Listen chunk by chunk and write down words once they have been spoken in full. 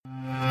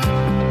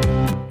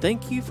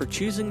Thank you for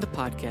choosing the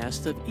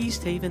podcast of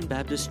East Haven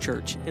Baptist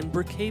Church in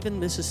Brookhaven,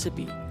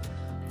 Mississippi.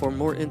 For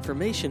more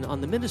information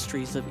on the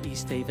ministries of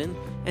East Haven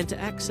and to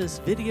access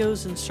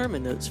videos and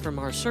sermon notes from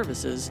our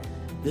services,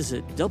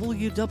 visit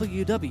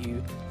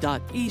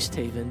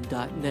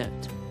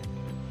www.easthaven.net.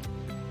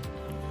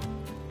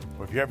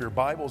 Well, if you have your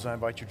Bibles, I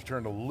invite you to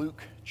turn to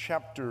Luke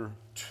chapter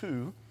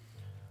 2.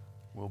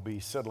 We'll be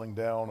settling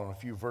down on a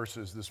few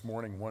verses this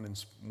morning, one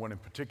in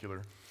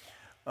particular.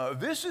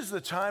 This is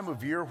the time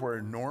of year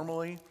where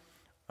normally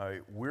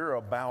we're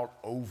about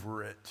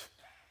over it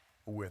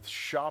with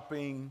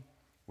shopping,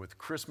 with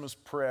Christmas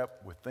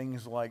prep, with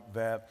things like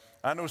that.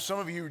 I know some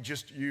of you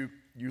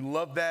you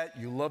love that.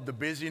 You love the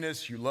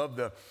busyness. You love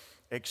the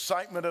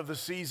excitement of the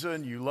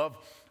season. You love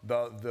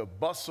the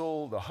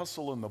bustle, the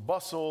hustle and the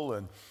bustle.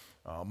 And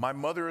my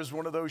mother is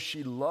one of those.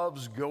 She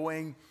loves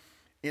going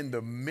in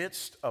the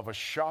midst of a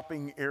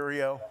shopping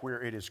area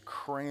where it is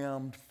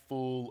crammed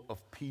full of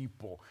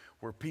people,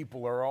 where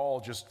people are all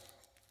just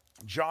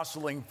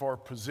jostling for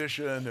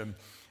position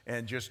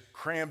and just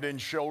crammed in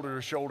shoulder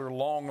to shoulder,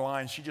 long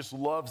lines. She just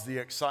loves the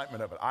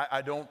excitement of it.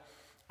 I don't,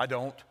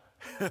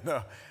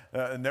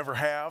 never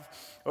have.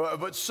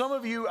 But some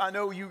of you, I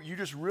know you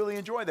just really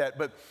enjoy that.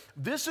 But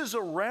this is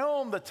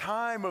around the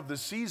time of the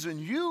season,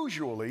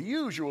 usually,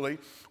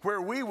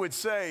 where we would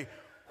say,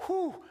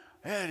 whew,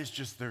 there's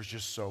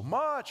just so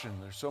much,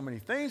 and there's so many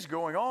things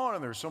going on,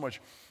 and there's so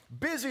much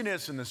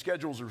busyness, and the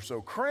schedules are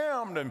so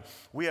crammed, and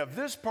we have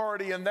this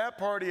party and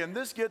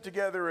this get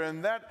together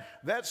and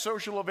that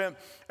social event.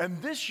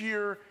 And this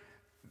year,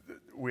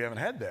 we haven't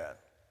had that.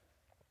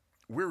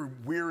 We're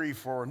weary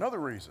for another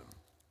reason.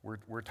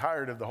 We're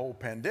tired of the whole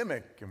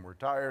pandemic, and we're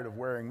tired of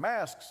wearing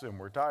masks, and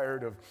we're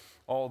tired of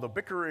all the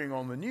bickering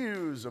on the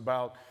news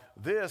about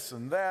this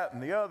and that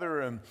and the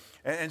other,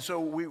 and so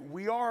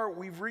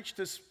we've reached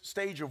this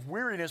stage of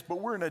weariness,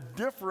 but we're in a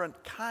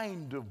different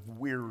kind of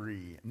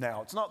weary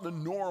now. It's not the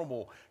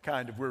normal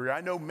kind of weary. I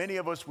know many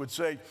of us would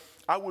say,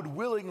 I would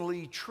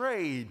willingly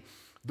trade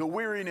the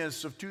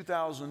weariness of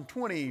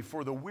 2020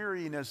 for the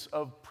weariness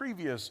of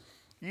previous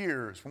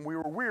years, when we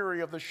were weary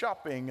of the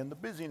shopping and the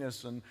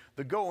busyness and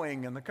the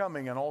going and the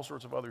coming and all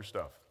sorts of other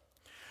stuff.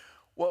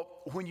 Well,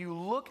 when you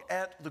look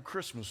at the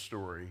Christmas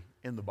story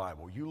in the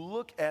Bible, you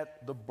look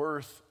at the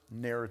birth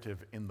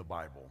narrative in the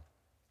Bible,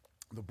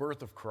 the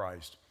birth of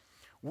Christ,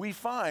 we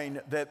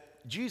find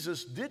that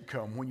Jesus did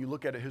come. When you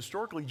look at it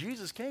historically,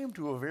 Jesus came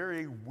to a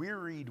very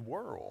wearied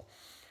world.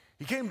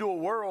 He came to a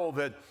world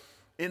that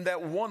in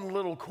that one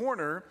little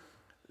corner,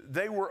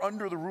 they were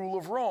under the rule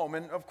of Rome.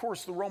 And of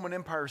course, the Roman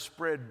Empire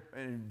spread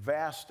in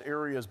vast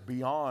areas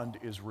beyond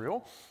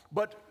Israel.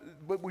 But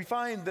we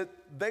find that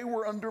they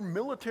were under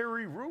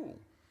military rule.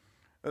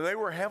 They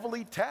were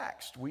heavily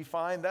taxed. We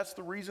find that's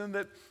the reason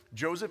that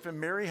Joseph and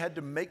Mary had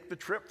to make the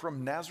trip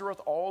from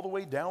Nazareth all the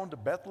way down to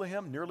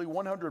Bethlehem, nearly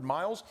 100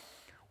 miles,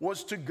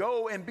 was to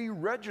go and be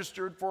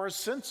registered for a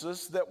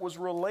census that was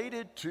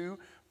related to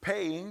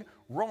paying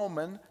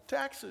Roman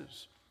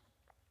taxes.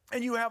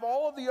 And you have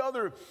all of the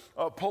other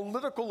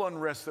political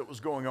unrest that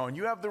was going on.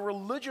 You have the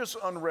religious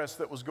unrest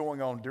that was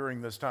going on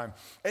during this time.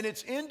 And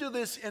it's into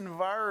this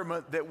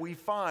environment that we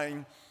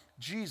find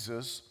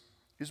Jesus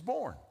is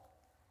born.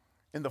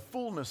 In the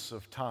fullness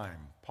of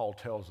time, Paul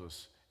tells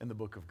us in the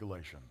book of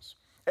Galatians.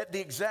 At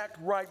the exact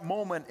right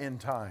moment in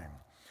time.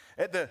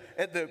 At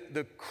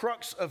the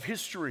crux of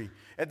history.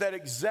 At that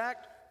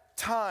exact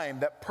time,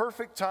 that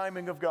perfect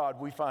timing of God,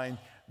 we find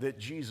that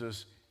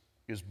Jesus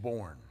is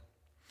born.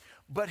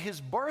 But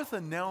his birth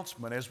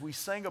announcement, as we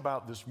sang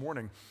about this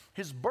morning,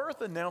 his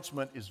birth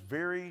announcement is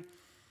very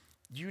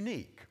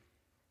unique.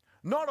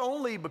 Not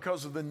only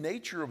because of the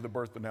nature of the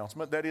birth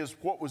announcement, that is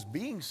what was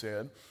being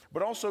said,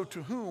 but also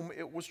to whom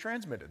it was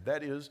transmitted,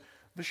 that is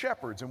the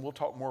shepherds. And we'll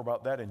talk more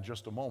about that in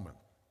just a moment.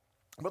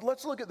 But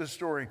let's look at this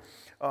story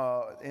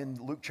in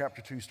Luke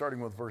chapter 2, starting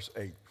with verse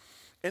 8.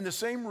 In the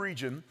same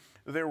region,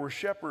 there were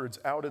shepherds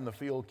out in the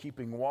field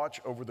keeping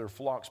watch over their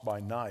flocks by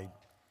night.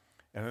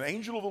 And an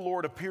angel of the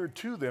Lord appeared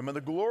to them, and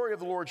the glory of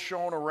the Lord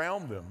shone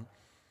around them,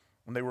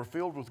 and they were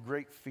filled with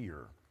great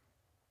fear.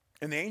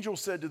 And the angel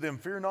said to them,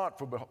 "Fear not,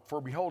 for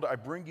behold, I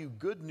bring you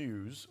good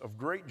news of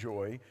great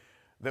joy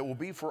that will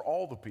be for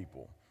all the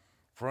people.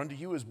 For unto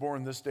you is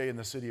born this day in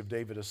the city of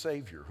David a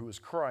Savior, who is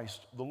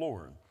Christ the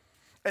Lord.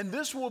 And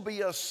this will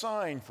be a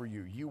sign for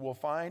you. You will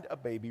find a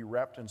baby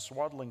wrapped in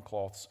swaddling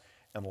cloths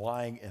and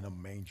lying in a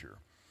manger."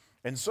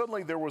 And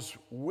suddenly there was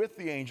with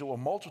the angel a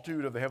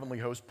multitude of the heavenly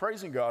host,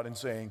 praising God and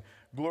saying,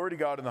 "Glory to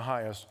God in the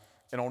highest,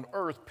 and on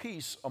earth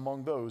peace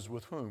among those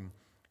with whom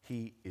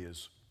he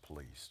is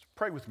pleased."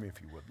 Pray with me if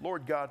you would.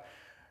 Lord God,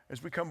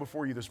 as we come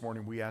before you this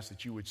morning, we ask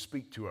that you would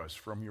speak to us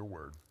from your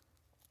word.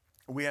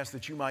 We ask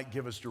that you might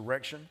give us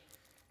direction,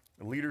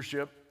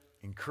 leadership,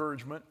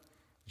 encouragement,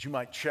 that you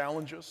might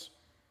challenge us,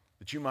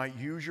 that you might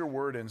use your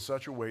word in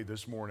such a way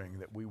this morning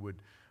that we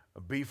would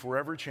be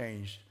forever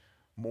changed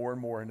more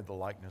and more into the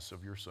likeness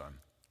of your Son.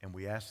 And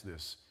we ask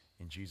this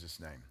in Jesus'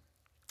 name.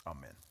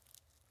 Amen.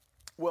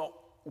 Well,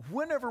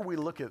 whenever we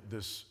look at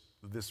this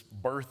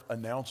birth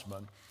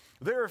announcement,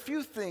 there are a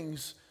few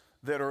things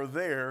that are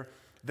there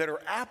that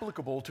are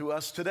applicable to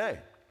us today.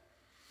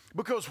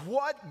 Because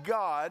what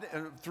God,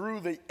 through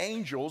the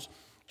angels,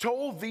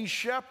 told these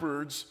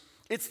shepherds,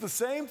 it's the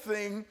same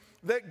thing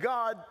that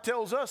God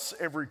tells us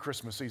every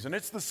Christmas season.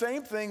 It's the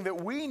same thing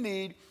that we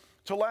need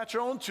to latch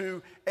on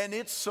to, and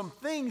it's some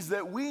things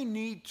that we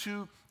need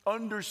to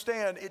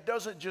understand. It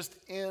doesn't just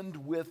end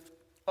with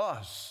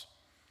us.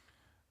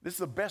 This is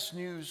the best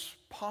news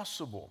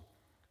possible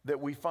that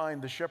we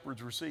find the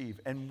shepherds receive,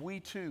 and we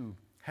too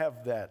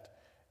have that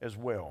as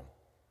well.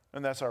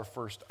 And that's our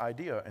first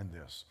idea in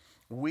this.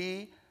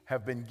 We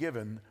have been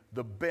given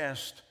the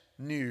best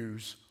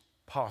news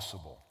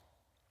possible.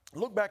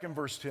 Look back in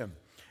verse 10.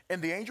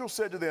 And the angel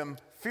said to them,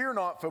 "Fear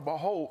not,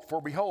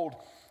 for behold,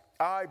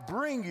 I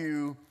bring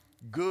you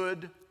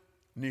good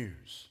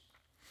news."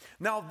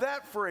 Now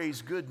that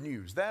phrase, good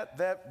news,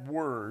 that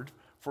word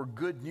for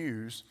good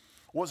news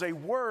was a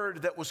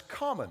word that was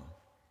common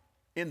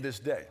in this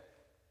day.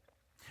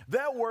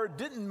 That word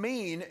didn't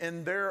mean,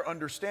 in their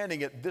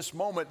understanding at this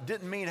moment,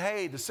 didn't mean,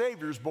 hey, the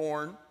Savior's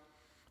born.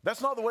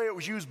 That's not the way it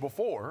was used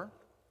before.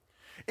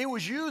 It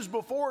was used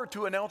before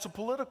to announce a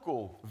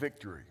political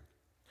victory.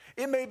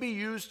 It may be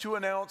used to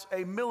announce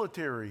a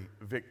military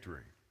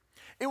victory.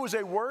 It was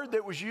a word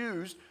that was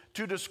used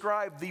to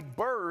describe the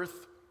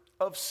birth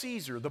of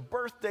Caesar. The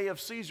birthday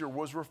of Caesar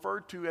was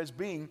referred to as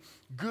being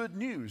good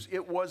news.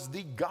 It was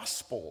the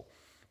gospel,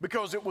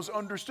 because it was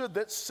understood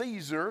that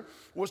Caesar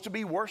was to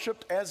be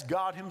worshiped as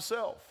God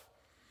himself.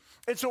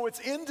 And so it's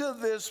into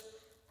this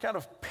kind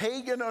of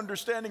pagan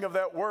understanding of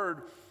that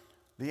word,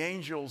 the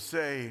angels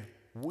say,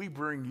 we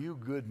bring you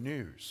good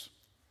news.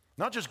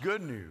 Not just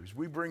good news,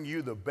 we bring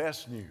you the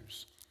best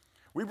news.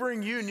 We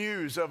bring you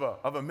news of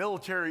a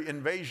military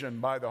invasion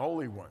by the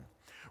Holy One.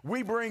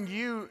 We bring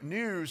you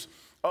news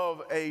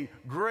of a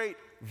great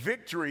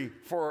victory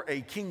for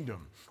a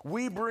kingdom.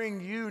 We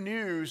bring you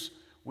news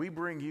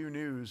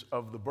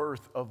of the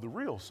birth of the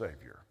real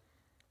Savior.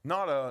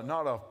 Not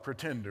a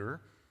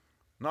pretender,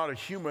 not a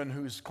human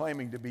who's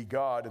claiming to be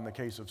God in the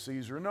case of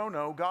Caesar.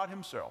 No, God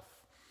himself.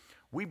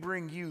 We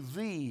bring you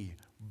the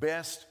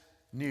best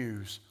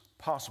news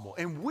possible.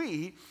 And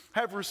we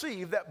have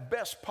received that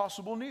best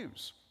possible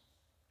news.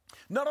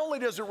 Not only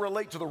does it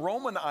relate to the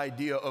Roman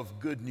idea of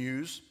good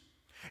news,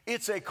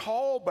 it's a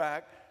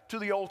callback to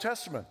the Old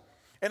Testament.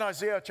 In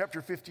Isaiah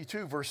chapter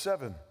 52, verse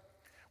 7,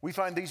 we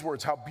find these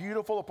words, "How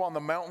beautiful upon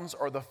the mountains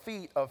are the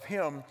feet of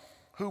him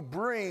who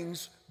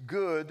brings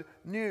good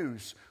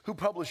news, who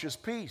publishes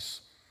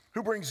peace,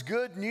 who brings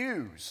good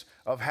news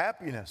of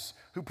happiness,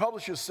 who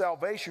publishes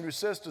salvation, who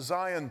says to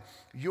Zion,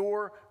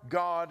 your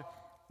God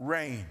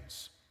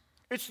reigns."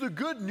 It's the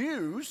good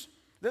news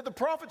that the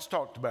prophets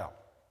talked about,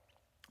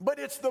 but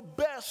it's the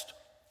best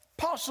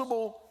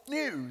possible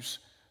news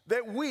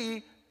that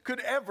we could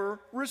ever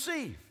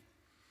receive.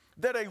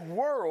 That a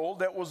world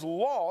that was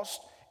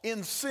lost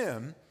in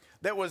sin,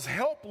 that was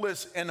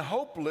helpless and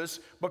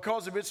hopeless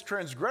because of its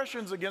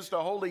transgressions against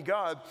a holy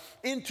God,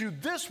 into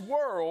this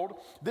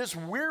world, this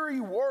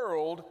weary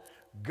world,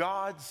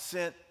 God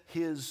sent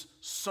his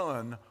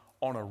Son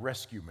on a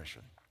rescue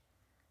mission.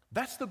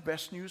 That's the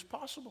best news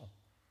possible.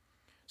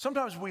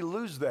 Sometimes we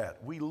lose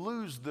that. We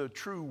lose the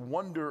true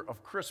wonder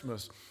of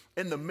Christmas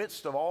in the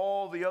midst of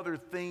all the other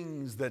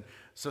things that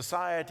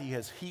society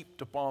has heaped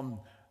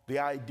upon the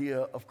idea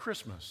of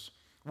Christmas.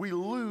 We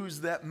lose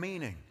that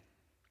meaning.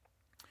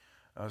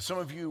 Some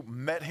of you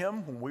met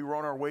him when we were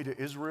on our way to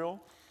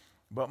Israel,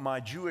 but my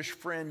Jewish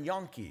friend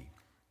Yankee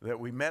that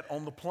we met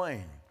on the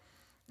plane.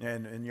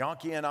 And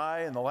Yankee and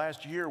I, in the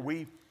last year,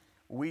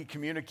 we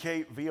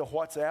communicate via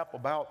WhatsApp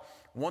about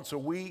once a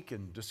week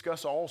and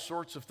discuss all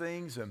sorts of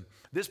things. And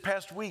this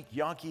past week,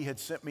 Yankee had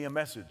sent me a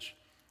message.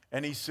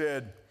 And he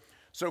said,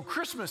 so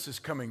Christmas is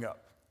coming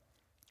up.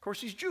 Of course,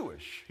 he's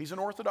Jewish. He's an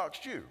Orthodox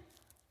Jew.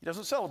 He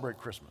doesn't celebrate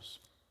Christmas.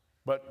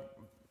 But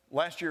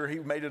last year, he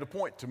made it a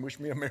point to wish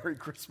me a Merry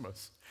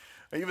Christmas,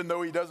 even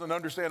though he doesn't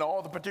understand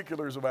all the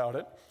particulars about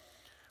it.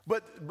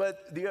 But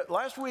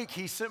last week,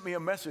 he sent me a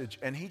message,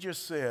 and he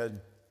just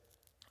said,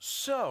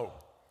 so,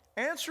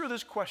 answer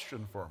this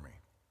question for me.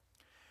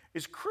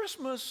 Is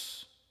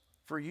Christmas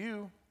for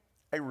you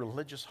a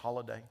religious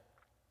holiday?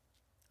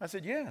 I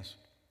said, yes,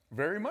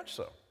 very much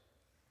so.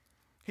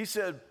 He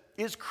said,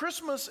 is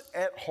Christmas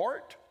at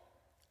heart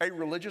a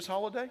religious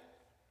holiday?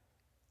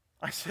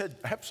 I said,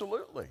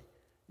 absolutely,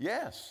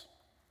 yes.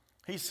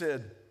 He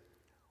said,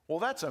 well,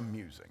 that's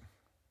amusing.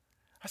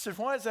 I said,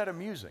 why is that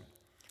amusing?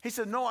 He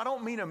said, no, I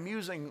don't mean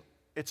amusing,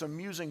 it's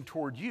amusing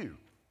toward you.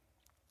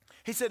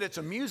 He said, it's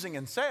amusing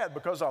and sad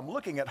because I'm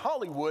looking at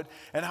Hollywood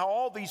and how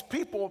all these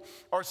people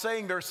are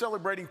saying they're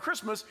celebrating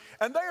Christmas,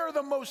 and they are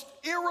the most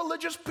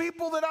irreligious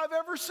people that I've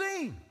ever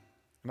seen.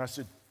 And I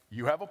said,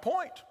 you have a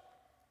point.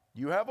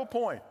 You have a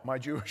point, my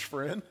Jewish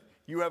friend.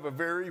 You have a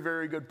very,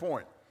 very good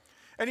point.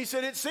 And he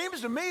said, it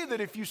seems to me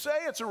that if you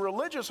say it's a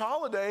religious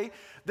holiday,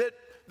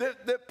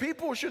 that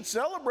people should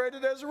celebrate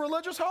it as a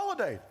religious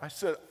holiday. I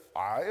said,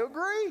 I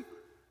agree.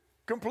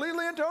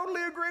 Completely and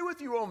totally agree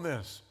with you on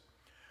this.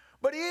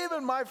 But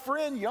even my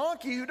friend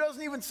Yankee, who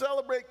doesn't even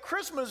celebrate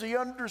Christmas, he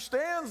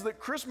understands that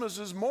Christmas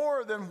is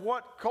more than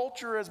what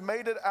culture has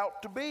made it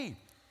out to be.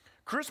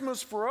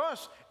 Christmas for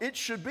us, it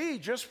should be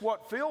just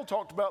what Phil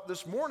talked about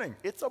this morning.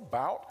 It's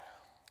about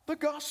the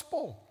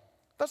gospel.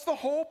 That's the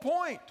whole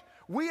point.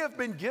 We have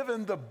been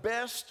given the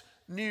best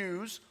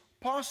news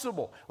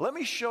possible. Let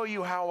me show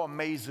you how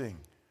amazing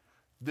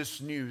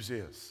this news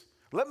is.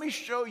 Let me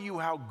show you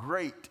how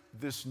great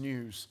this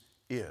news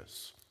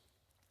is.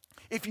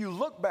 If you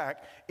look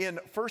back in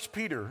 1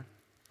 Peter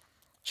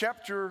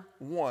chapter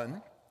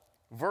 1,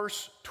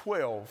 verse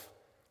 12,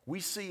 we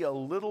see a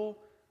little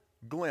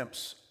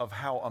glimpse of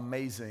how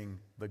amazing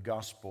the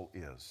gospel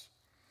is.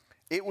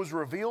 It was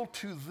revealed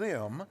to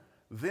them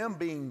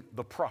being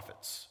the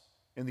prophets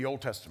in the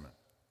Old Testament.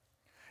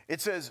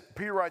 It says,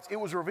 Peter writes, it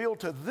was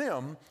revealed to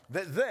them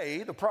that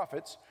they, the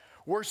prophets,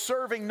 were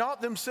serving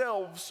not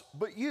themselves,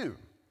 but you.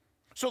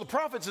 So the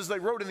prophets, as they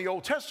wrote in the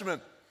Old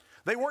Testament,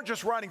 they weren't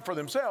just writing for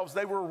themselves,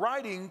 they were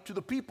writing to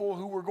the people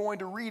who were going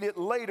to read it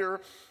later,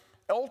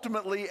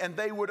 ultimately, and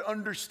they would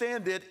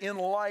understand it in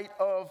light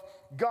of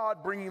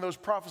God bringing those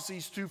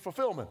prophecies to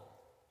fulfillment.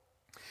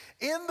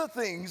 In the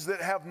things that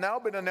have now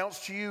been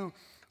announced to you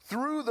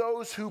through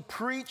those who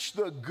preach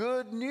the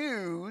good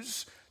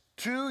news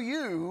to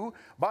you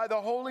by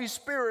the Holy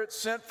Spirit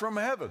sent from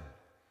heaven.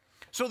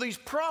 So these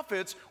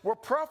prophets were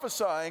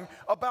prophesying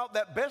about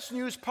that best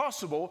news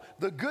possible,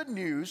 the good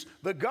news,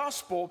 the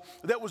gospel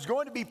that was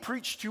going to be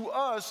preached to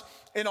us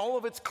in all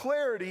of its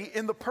clarity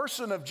in the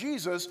person of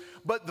Jesus,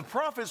 but the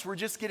prophets were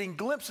just getting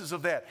glimpses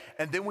of that.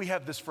 And then we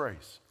have this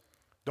phrase,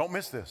 don't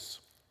miss this,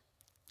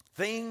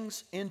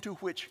 things into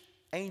which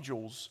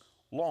angels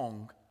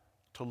long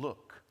to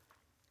look.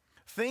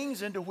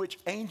 Things into which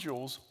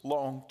angels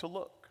long to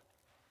look.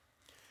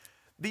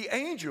 The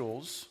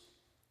angels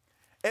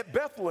at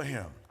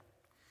Bethlehem,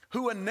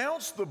 who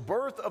announced the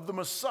birth of the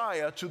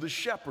Messiah to the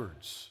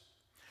shepherds.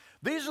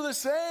 These are the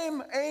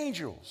same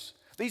angels.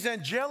 These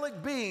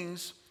angelic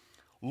beings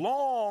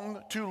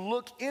long to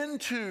look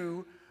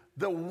into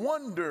the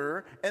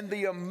wonder and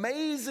the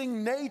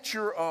amazing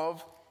nature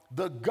of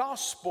the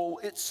gospel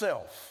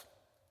itself.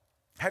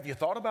 Have you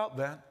thought about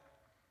that?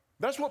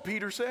 That's what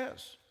Peter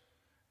says.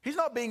 He's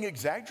not being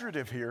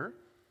exaggerative here.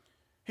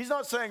 He's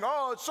not saying,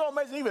 oh, it's so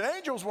amazing, even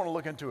angels want to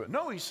look into it.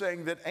 No, he's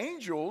saying that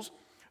angels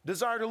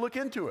desire to look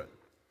into it.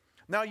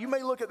 Now, you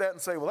may look at that and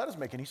say, well, that doesn't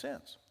make any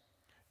sense.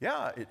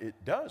 Yeah, it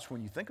does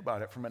when you think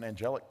about it from an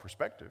angelic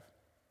perspective.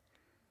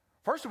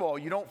 First of all,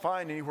 you don't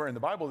find anywhere in the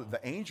Bible that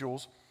the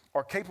angels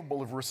are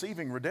capable of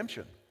receiving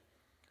redemption.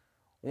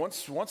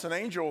 Once an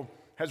angel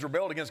has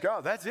rebelled against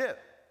God, that's it.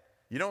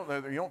 You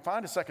don't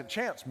find a second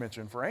chance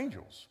mentioned for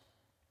angels.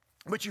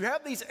 But you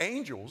have these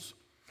angels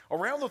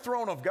around the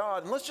throne of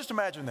God, and let's just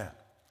imagine that.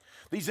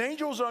 These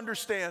angels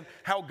understand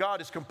how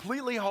God is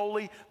completely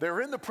holy.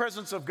 They're in the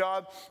presence of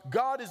God.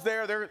 God is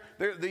there.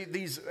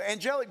 These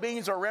angelic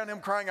beings are around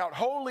him crying out,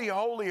 holy,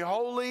 holy,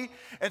 holy.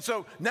 And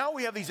so now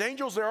we have these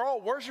angels. They're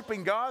all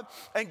worshiping God.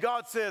 And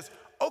God says,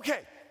 okay,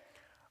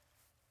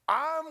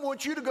 I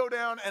want you to go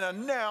down and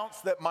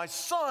announce that my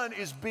son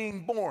is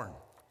being born.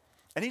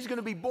 And he's going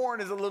to be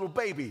born as a little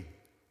baby.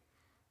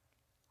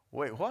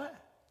 Wait, what?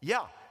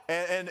 Yeah.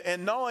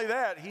 And not only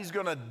that, he's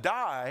going to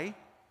die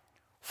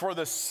for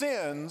the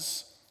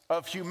sins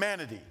of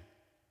humanity.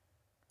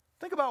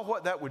 Think about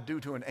what that would do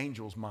to an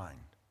angel's mind.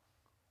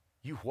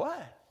 You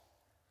what?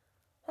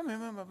 I mean,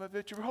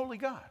 but you're a holy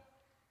God.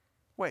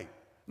 Wait,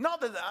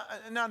 not that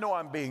I know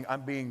I'm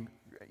being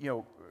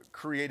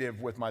creative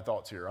with my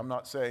thoughts here. I'm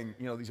not saying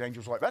these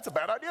angels are like, that's a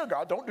bad idea,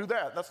 God. Don't do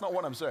that. That's not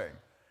what I'm saying.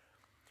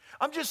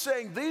 I'm just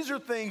saying these are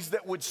things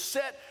that would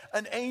set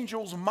an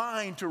angel's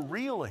mind to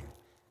reeling.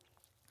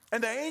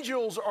 And the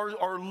angels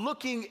are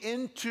looking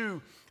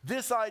into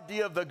this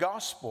idea of the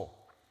gospel.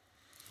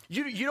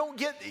 You don't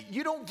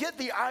get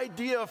the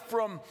idea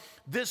from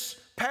this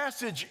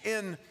passage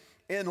in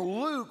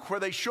Luke where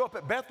they show up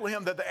at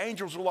Bethlehem that the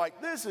angels are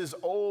like, this is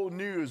old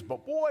news,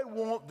 but boy,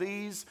 won't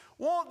these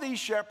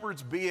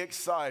shepherds be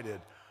excited.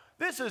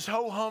 This is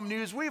ho-hum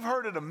news. We've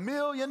heard it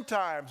 1,000,000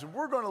 times, and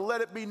we're going to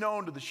let it be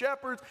known to the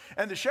shepherds,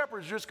 and the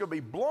shepherds are just going to be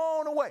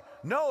blown away.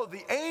 No,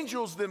 the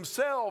angels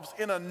themselves,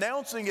 in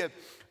announcing it,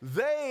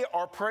 they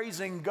are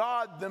praising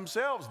God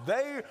themselves.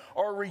 They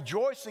are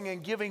rejoicing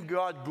and giving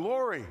God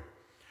glory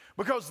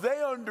because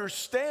they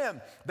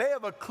understand. They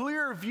have a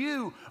clear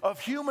view of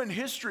human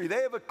history.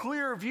 They have a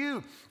clear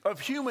view of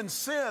human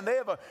sin. They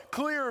have a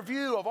clear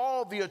view of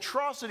all the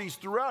atrocities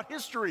throughout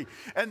history.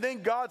 And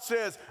then God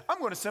says, I'm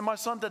going to send my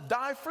son to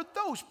die for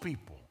those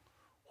people.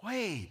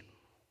 Wait,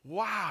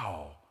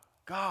 wow,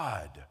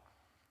 God,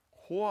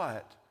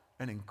 what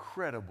an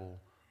incredible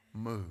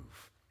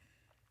move.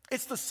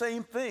 It's the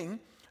same thing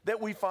that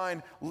we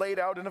find laid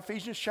out in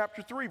Ephesians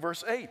chapter 3,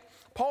 verse 8.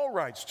 Paul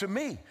writes, to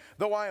me,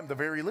 though I am the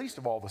very least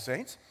of all the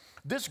saints,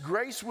 this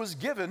grace was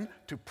given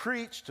to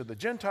preach to the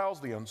Gentiles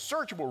the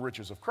unsearchable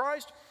riches of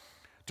Christ,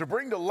 to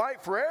bring to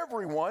light for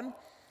everyone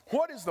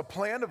what is the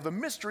plan of the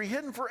mystery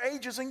hidden for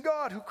ages in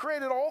God, who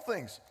created all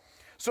things,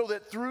 so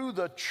that through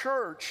the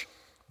church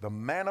the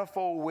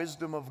manifold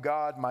wisdom of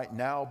God might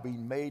now be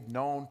made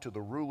known to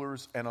the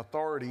rulers and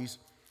authorities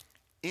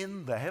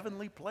in the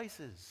heavenly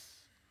places.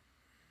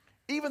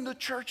 Even the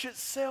church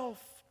itself,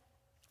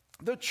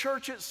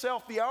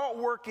 the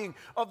outworking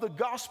of the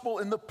gospel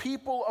in the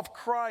people of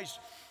Christ,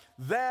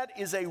 that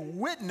is a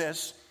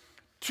witness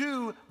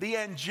to the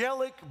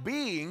angelic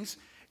beings.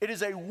 It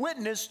is a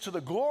witness to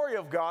the glory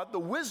of God, the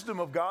wisdom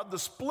of God, the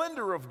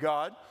splendor of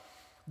God,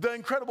 the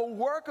incredible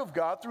work of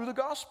God through the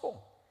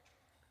gospel.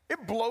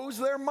 It blows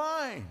their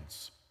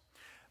minds.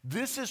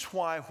 This is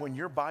why when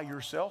you're by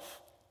yourself,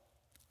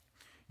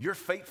 your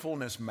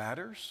faithfulness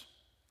matters.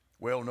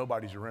 Well,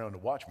 nobody's around to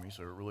watch me,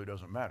 so it really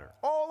doesn't matter.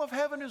 All of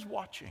heaven is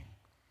watching.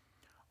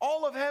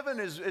 All of heaven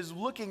is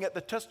looking at the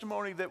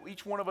testimony that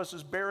each one of us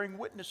is bearing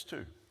witness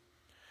to.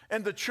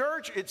 And the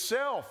church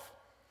itself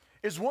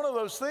is one of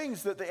those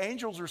things that the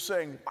angels are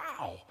saying,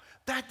 wow,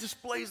 that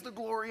displays the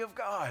glory of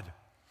God.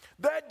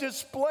 That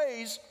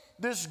displays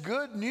this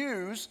good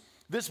news,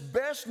 this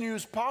best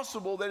news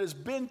possible that has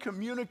been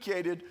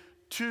communicated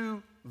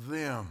to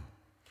them.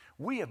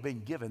 We have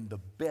been given the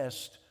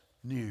best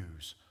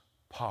news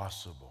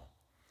possible.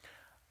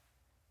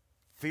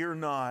 Fear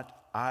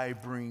not, I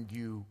bring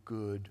you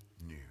good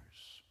news.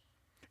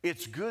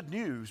 It's good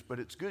news, but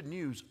it's good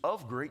news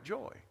of great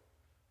joy,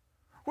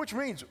 which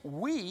means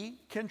we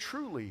can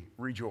truly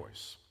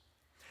rejoice.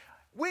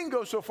 We can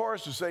go so far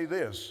as to say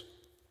this: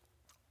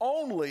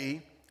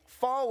 only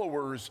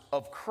followers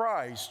of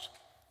Christ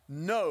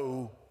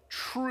know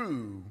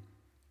true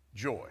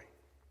joy.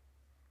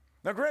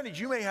 Now, granted,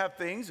 you may have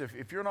things,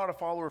 if you're not a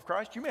follower of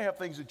Christ, you may have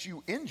things that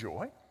you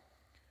enjoy.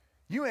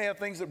 You may have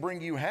things that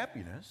bring you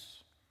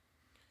happiness.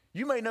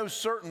 You may know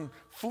certain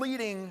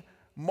fleeting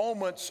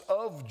moments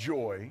of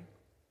joy,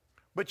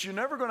 but you're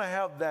never going to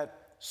have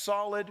that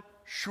solid,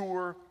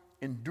 sure,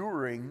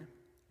 enduring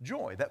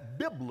joy, that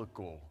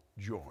biblical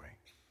joy,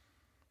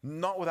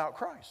 not without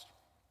Christ.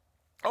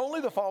 Only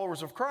the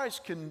followers of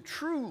Christ can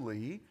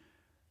truly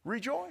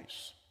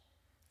rejoice.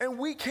 And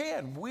we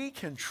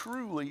can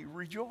truly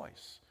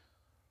rejoice.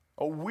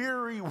 A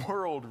weary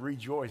world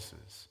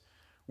rejoices.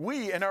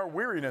 We, in our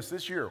weariness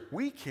this year,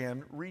 we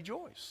can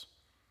rejoice.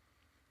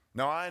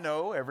 Now, I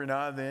know every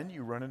now and then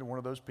you run into one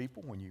of those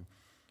people when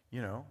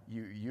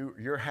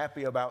you're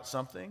happy about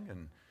something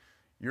and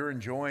you're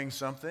enjoying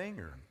something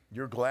or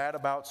you're glad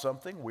about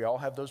something. We all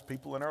have those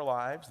people in our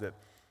lives that,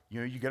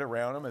 you get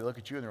around them, they look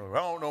at you and they're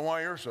like, I don't know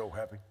why you're so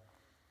happy.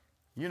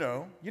 You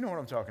know what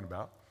I'm talking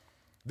about.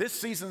 This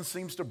season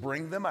seems to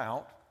bring them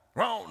out.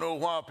 I don't know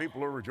why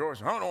people are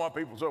rejoicing. I don't know why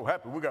people are so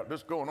happy. We got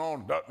this going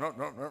on. I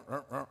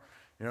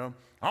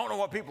don't know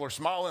why people are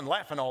smiling,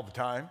 laughing all the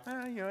time.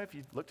 If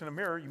you looked in a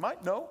mirror, you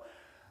might know.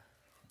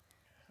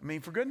 I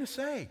mean, for goodness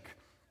sake,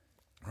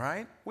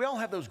 right? We all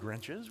have those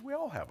Grinches. We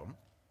all have them.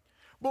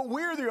 But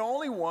we're the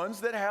only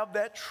ones that have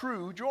that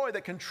true joy,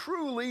 that can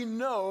truly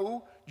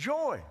know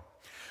joy.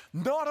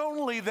 Not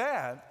only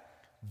that,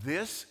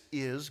 this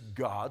is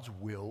God's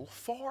will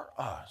for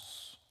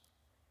us.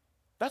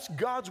 That's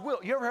God's will.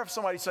 You ever have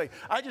somebody say,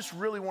 I just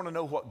really want to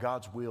know what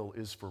God's will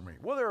is for me?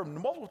 Well, there are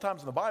multiple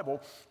times in the Bible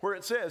where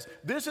it says,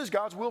 this is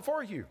God's will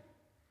for you.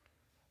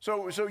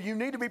 So you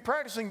need to be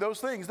practicing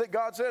those things that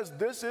God says,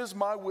 this is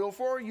my will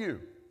for you.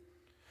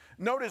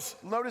 Notice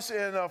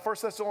in 1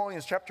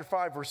 Thessalonians chapter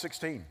 5, verse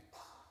 16.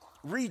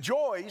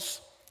 Rejoice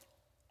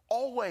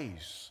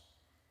always.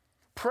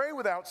 Pray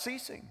without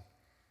ceasing.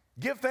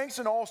 Give thanks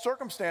in all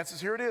circumstances.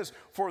 Here it is.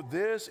 For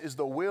this is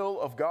the will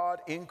of God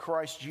in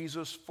Christ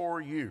Jesus for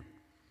you.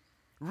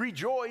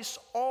 Rejoice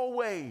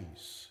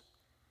always.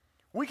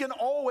 We can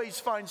always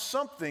find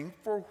something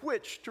for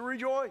which to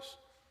rejoice.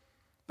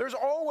 There's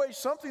always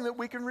something that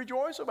we can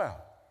rejoice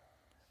about.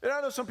 And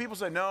I know some people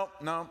say, no.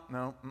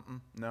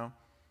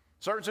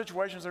 Certain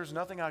situations, there's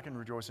nothing I can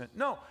rejoice in.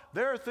 No,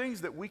 there are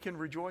things that we can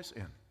rejoice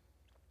in.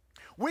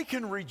 We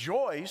can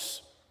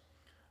rejoice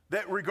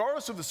that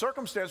regardless of the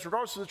circumstance,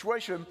 regardless of the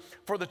situation,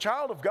 for the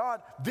child of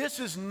God, this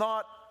is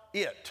not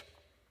it.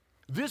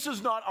 This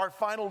is not our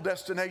final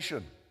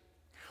destination.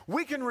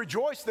 We can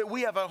rejoice that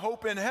we have a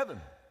hope in heaven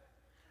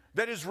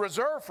that is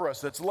reserved for us,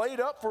 that's laid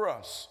up for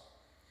us.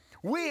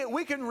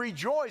 We can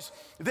rejoice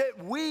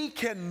that we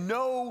can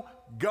know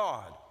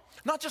God.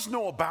 Not just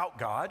know about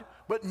God,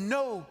 but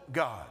know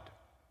God. I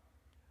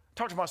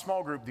talked to my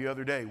small group the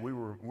other day. We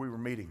were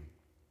meeting.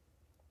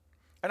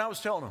 And I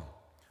was telling them,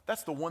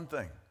 that's the one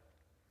thing.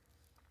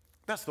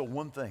 That's the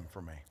one thing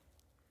for me.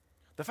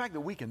 The fact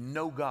that we can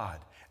know God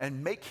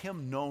and make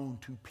him known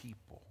to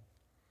people.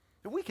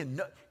 That we can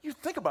know. Let's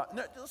think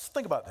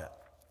about that.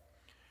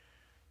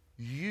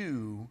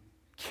 You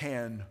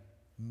can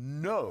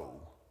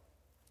know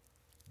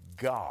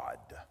God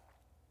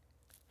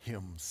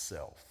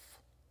himself.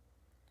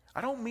 I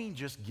don't mean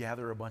just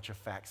gather a bunch of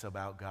facts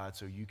about God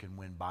so you can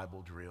win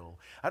Bible drill.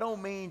 I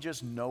don't mean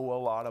just know a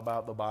lot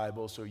about the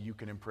Bible so you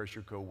can impress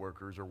your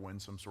coworkers or win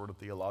some sort of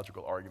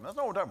theological argument. That's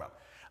not what I'm talking about.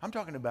 I'm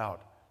talking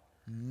about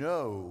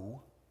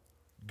know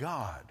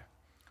God.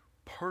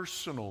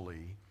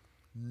 Personally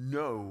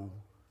know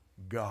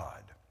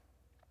God.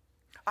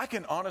 I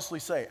can honestly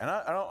say, and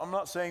I'm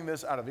not saying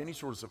this out of any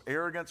sort of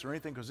arrogance or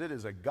anything, because it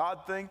is a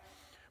God thing,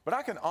 but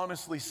I can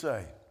honestly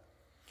say,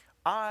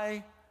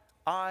 I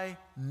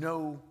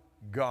know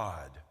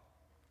God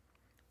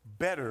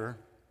better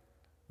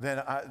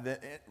than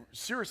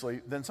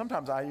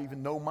sometimes I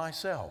even know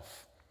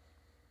myself.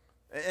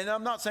 And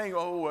I'm not saying,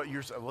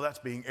 that's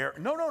being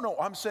arrogant. No.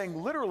 I'm saying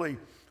literally,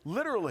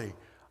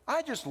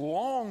 I just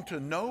long to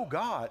know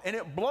God. And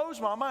it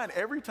blows my mind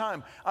every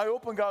time I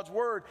open God's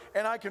Word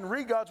and I can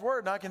read God's Word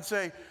and I can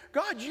say,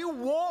 God, you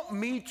want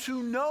me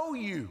to know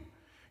you.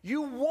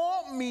 You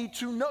want me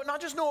to know, not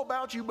just know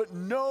about you, but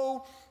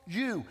know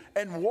you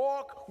and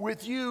walk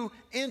with you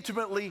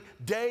intimately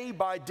day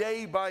by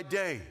day by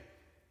day.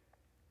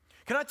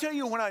 Can I tell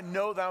you when I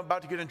know that I'm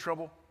about to get in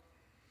trouble?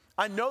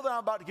 I know that I'm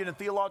about to get in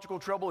theological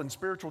trouble and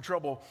spiritual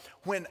trouble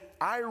when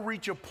I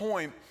reach a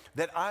point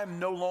that I'm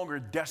no longer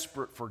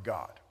desperate for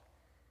God.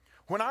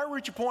 When I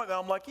reach a point that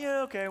I'm like,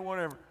 yeah, okay,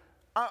 whatever.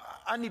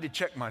 I need to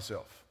check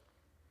myself.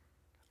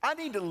 I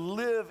need to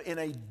live in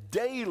a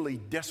daily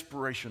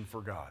desperation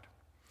for God.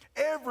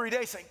 Every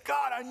day say,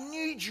 God, I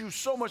need you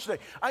so much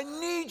today. I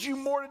need you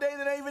more today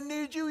than I even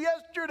needed you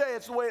yesterday.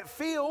 It's the way it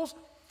feels.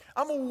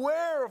 I'm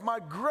aware of my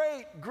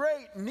great,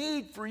 great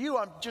need for you.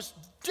 I'm just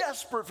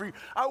desperate for you.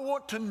 I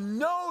want to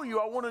know you.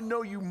 I want to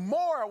know you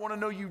more. I want to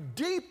know you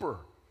deeper.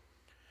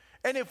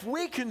 And if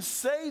we can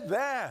say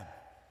that,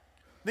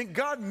 then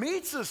God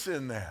meets us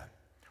in that.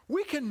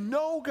 We can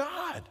know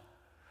God.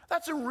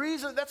 That's a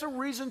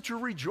reason to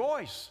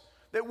rejoice,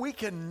 that we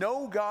can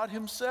know God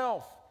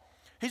himself.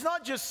 He's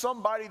not just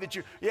somebody that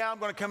I'm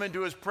going to come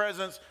into his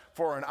presence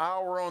for an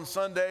hour on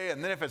Sunday,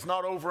 and then if it's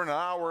not over in an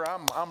hour,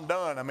 I'm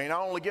done. I mean, I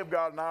only give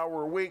God an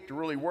hour a week to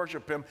really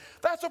worship him.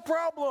 That's a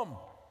problem.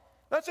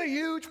 That's a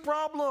huge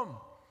problem.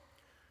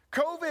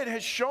 COVID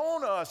has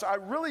shown us, I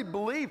really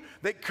believe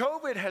that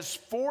COVID has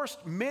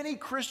forced many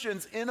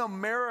Christians in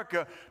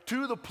America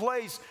to the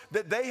place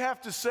that they have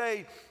to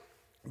say,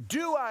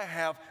 do I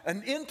have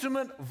an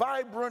intimate,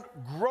 vibrant,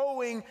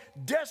 growing,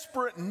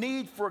 desperate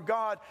need for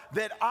God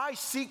that I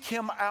seek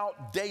him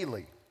out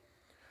daily?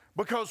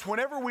 Because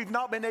whenever we've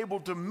not been able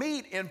to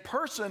meet in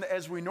person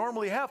as we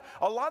normally have,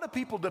 a lot of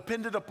people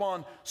depended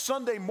upon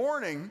Sunday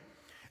morning,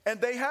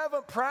 and they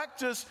haven't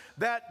practiced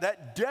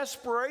that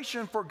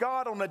desperation for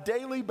God on a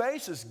daily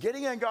basis,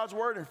 getting in God's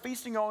Word and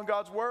feasting on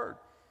God's Word.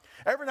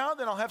 Every now and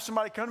then I'll have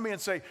somebody come to me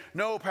and say,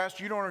 no,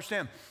 Pastor, you don't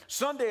understand.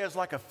 Sunday is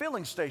like a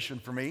filling station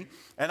for me,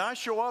 and I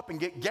show up and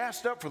get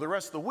gassed up for the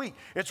rest of the week.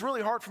 It's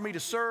really hard for me to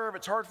serve.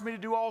 It's hard for me to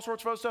do all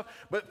sorts of other stuff.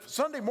 But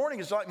Sunday morning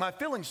is like my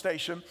filling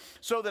station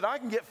so that I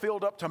can get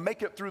filled up to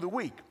make it through the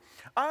week.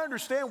 I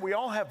understand we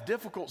all have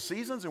difficult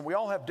seasons and we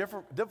all have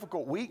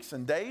difficult weeks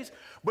and days,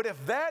 but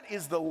if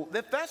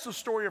that's the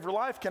story of your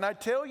life, can I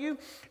tell you,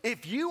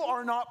 if you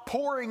are not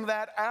pouring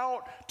that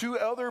out to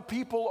other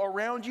people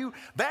around you,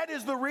 that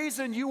is the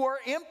reason you are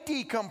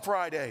empty come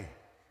Friday.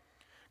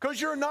 Because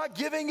you're not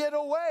giving it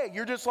away.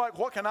 You're just like,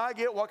 what can I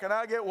get? What can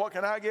I get? What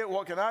can I get?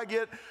 What can I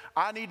get?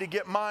 I need to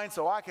get mine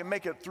so I can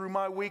make it through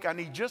my week. I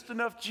need just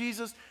enough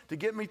Jesus to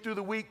get me through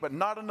the week, but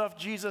not enough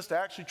Jesus to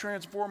actually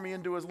transform me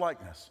into his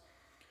likeness.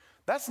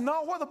 That's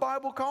not what the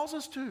Bible calls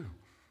us to.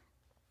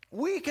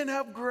 We can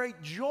have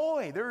great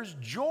joy. There's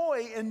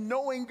joy in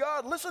knowing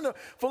God. Listen to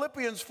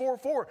Philippians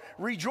 4:4.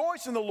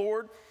 Rejoice in the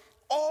Lord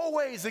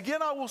always.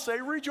 Again, I will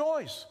say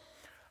rejoice.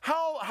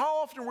 How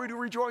often are we to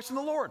rejoice in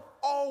the Lord?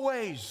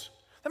 Always.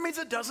 That means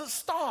it doesn't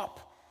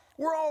stop.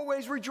 We're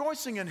always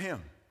rejoicing in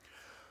him.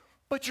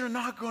 But you're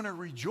not going to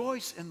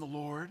rejoice in the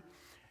Lord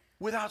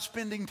without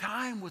spending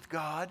time with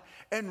God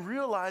and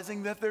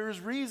realizing that there is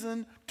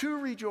reason to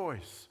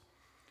rejoice.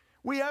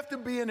 We have to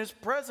be in his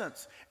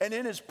presence. And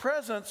in his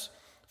presence,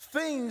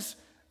 things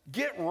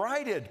get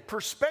righted.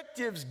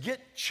 Perspectives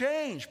get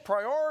changed.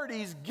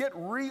 Priorities get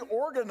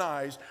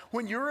reorganized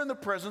when you're in the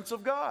presence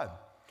of God.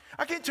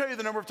 I can't tell you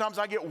the number of times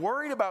I get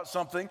worried about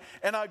something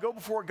and I go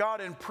before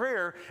God in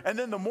prayer, and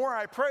then the more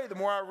I pray, the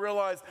more I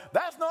realize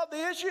that's not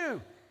the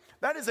issue.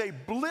 That is a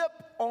blip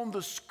on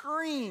the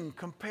screen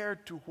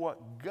compared to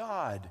what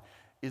God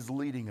is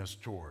leading us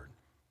toward.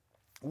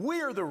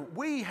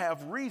 We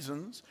have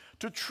reasons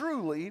to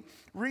truly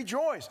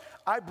rejoice.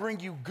 I bring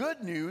you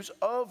good news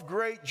of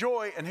great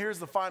joy. And here's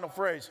the final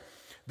phrase,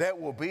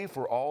 that will be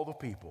for all the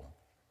people.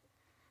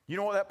 You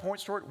know what that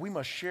points toward? We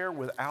must share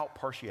without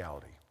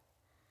partiality.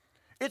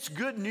 It's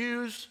good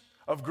news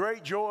of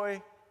great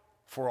joy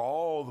for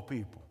all the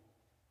people.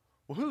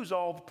 Well, who's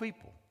all the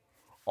people?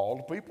 All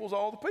the people is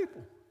all the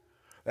people.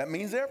 That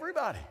means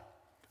everybody.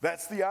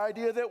 That's the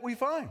idea that we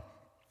find.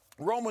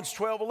 Romans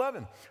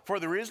 12:11, for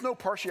there is no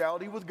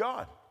partiality with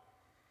God.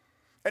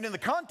 And in the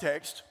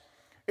context,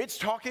 it's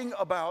talking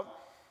about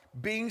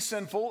being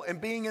sinful and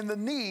being in the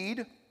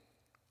need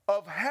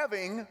of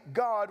having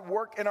God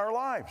work in our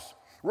lives.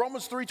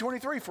 Romans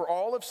 3:23, for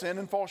all have sinned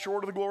and fall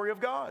short of the glory of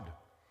God.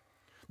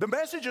 The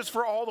message is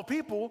for all the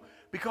people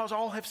because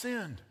all have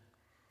sinned.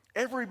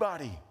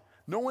 Everybody.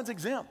 No one's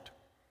exempt.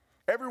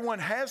 Everyone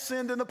has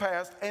sinned in the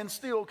past and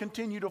still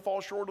continue to fall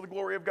short of the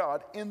glory of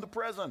God in the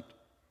present.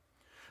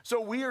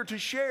 So we are to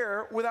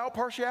share without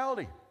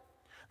partiality.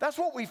 That's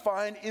what we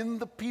find in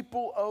the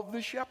people of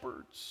the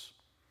shepherds.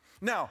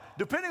 Now,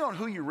 depending on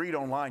who you read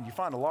online, you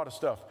find a lot of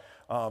stuff.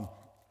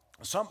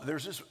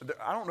 There's this,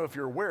 I don't know if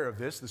you're aware of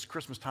this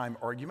Christmas time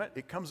argument.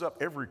 It comes up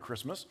every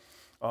Christmas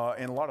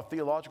in a lot of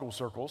theological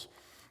circles.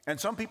 And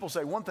some people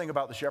say one thing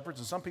about the shepherds,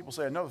 and some people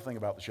say another thing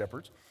about the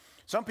shepherds.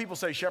 Some people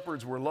say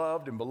shepherds were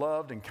loved and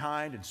beloved and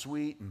kind and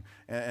sweet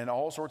and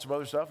all sorts of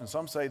other stuff. And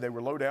some say they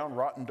were low down,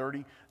 rotten,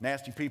 dirty,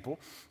 nasty people.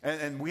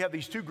 And we have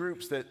these two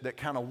groups that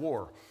kind of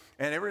war.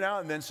 And every now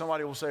and then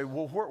somebody will say,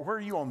 well, where are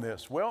you on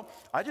this? Well,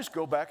 I just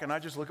go back and I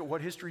just look at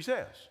what history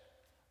says.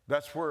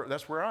 That's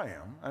where I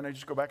am. And I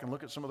just go back and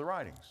look at some of the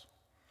writings.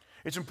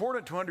 It's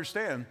important to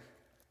understand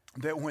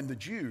that when the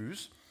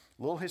Jews,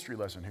 a little history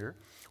lesson here,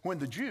 when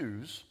the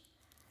Jews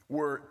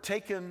were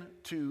taken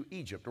to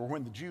Egypt, or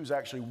when the Jews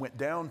actually went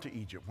down to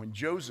Egypt, when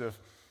Joseph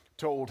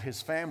told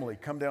his family,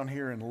 come down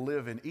here and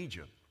live in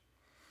Egypt,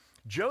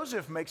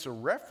 Joseph makes a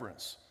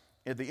reference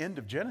at the end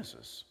of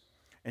Genesis.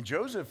 And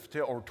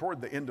or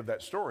toward the end of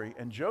that story,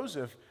 and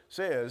Joseph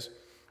says,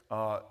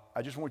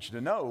 I just want you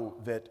to know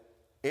that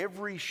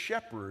every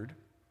shepherd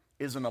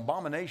is an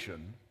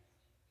abomination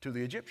to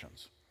the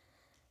Egyptians.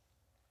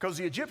 Because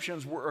the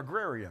Egyptians were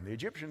agrarian. The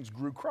Egyptians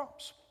grew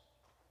crops.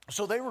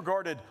 So they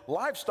regarded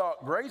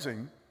livestock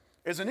grazing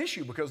as an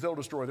issue because they'll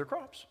destroy their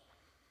crops.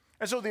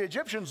 And so the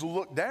Egyptians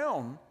looked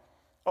down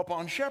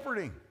upon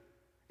shepherding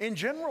in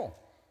general.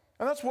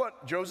 And that's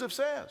what Joseph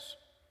says.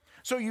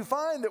 So you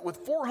find that with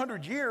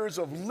 400 years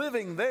of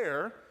living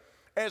there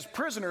as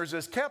prisoners,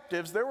 as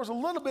captives, there was a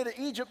little bit of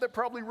Egypt that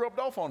probably rubbed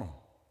off on them.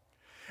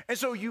 And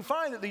so you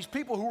find that these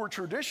people who were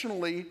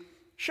traditionally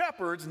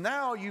shepherds,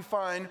 now you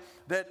find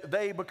that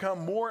they become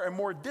more and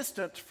more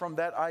distant from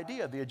that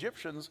idea. The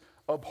Egyptians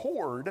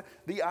abhorred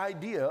the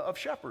idea of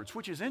shepherds,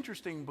 which is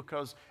interesting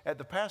because at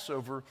the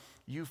Passover,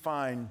 you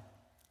find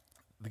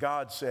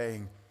God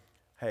saying,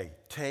 hey,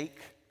 take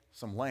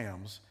some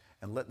lambs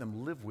and let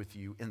them live with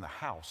you in the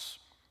house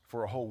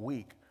for a whole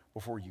week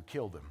before you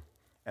kill them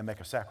and make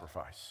a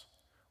sacrifice.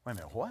 Wait a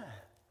minute, what?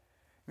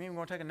 You mean we're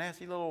going to take a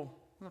nasty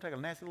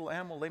little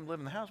animal, let him live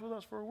in the house with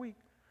us for a week?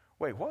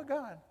 Wait, what,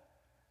 God?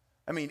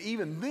 I mean,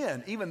 even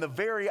then, even the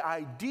very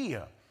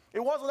idea, it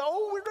wasn't,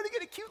 oh, we're going to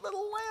get a cute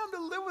little lamb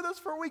to live with us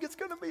for a week. It's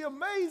going to be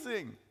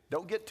amazing.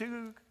 Don't get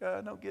too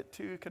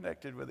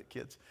connected with it,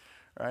 kids.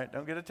 All right,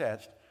 don't get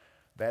attached.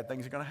 Bad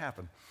things are going to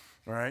happen.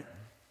 All right,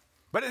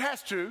 but it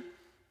has to.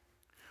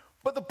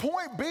 But the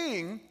point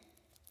being,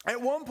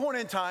 at one point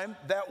in time,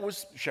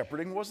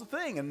 shepherding was the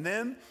thing, and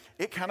then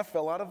it kind of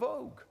fell out of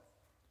vogue.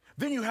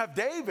 Then you have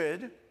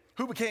David,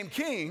 who became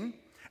king,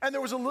 and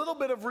there was a little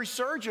bit of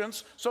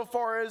resurgence so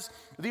far as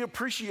the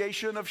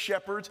appreciation of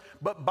shepherds.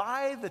 But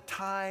by the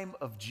time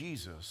of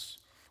Jesus,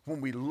 when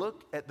we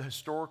look at the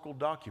historical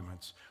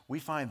documents, we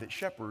find that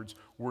shepherds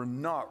were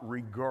not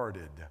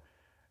regarded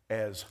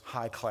as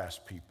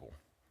high-class people.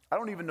 I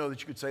don't even know that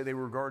you could say they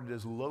were regarded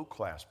as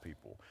low-class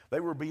people.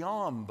 They were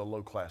beyond the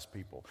low-class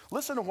people.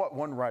 Listen to what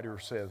one writer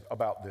says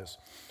about this.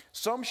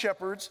 Some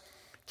shepherds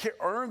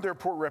earned their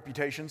poor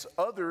reputations.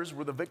 Others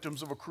were the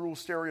victims of a cruel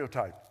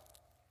stereotype.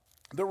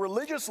 The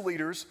religious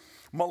leaders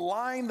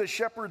maligned the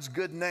shepherd's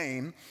good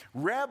name.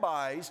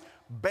 Rabbis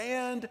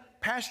banned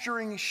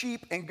pasturing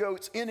sheep and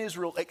goats in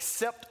Israel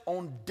except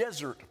on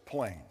desert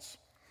plains.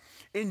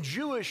 In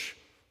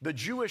the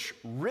Jewish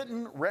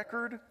written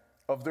record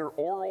of their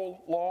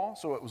oral law,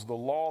 so it was the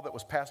law that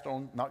was passed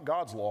on, not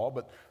God's law,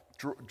 but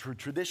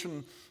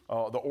tradition, the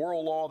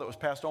oral law that was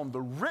passed on,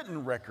 the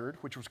written record,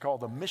 which was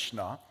called the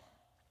Mishnah.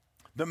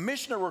 The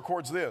Mishnah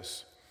records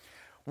this.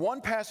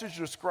 One passage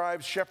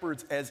describes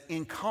shepherds as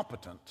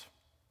incompetent.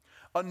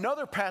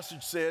 Another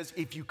passage says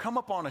if you come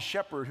upon a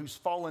shepherd who's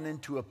fallen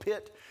into a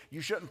pit,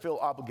 you shouldn't feel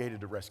obligated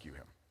to rescue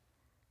him.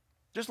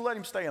 Just let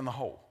him stay in the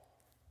hole.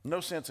 No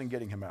sense in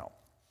getting him out.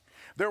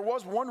 There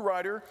was one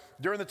writer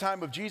during the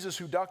time of Jesus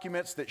who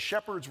documents that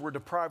shepherds were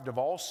deprived of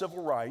all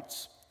civil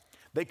rights.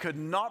 They could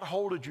not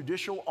hold a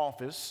judicial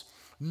office,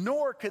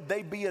 nor could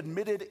they be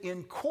admitted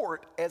in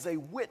court as a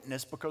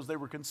witness because they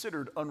were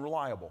considered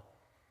unreliable.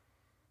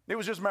 It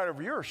was just a matter of,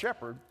 you're a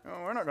shepherd.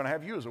 Oh, we're not going to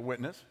have you as a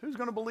witness. Who's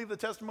going to believe the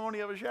testimony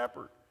of a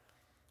shepherd?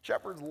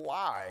 Shepherds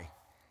lie.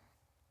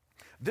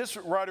 This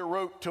writer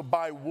wrote, to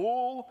buy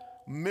wool,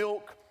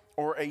 milk,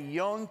 or a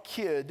young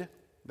kid,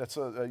 that's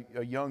a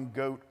young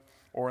goat,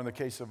 or in the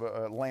case of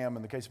a lamb,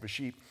 in the case of a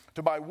sheep,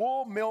 to buy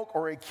wool, milk,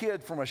 or a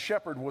kid from a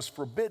shepherd was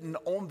forbidden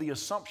on the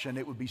assumption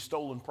it would be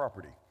stolen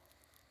property.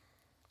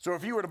 So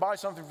if you were to buy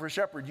something for a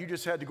shepherd, you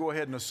just had to go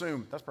ahead and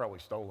assume that's probably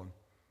stolen.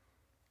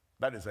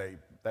 That is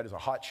a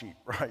hot sheep,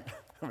 right?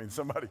 I mean,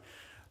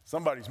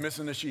 somebody's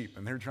missing the sheep,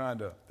 and they're trying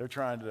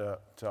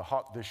to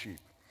hawk this sheep.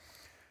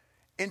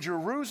 In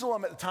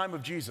Jerusalem at the time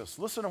of Jesus,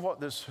 listen to what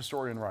this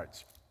historian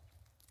writes.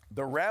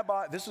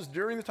 This is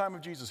during the time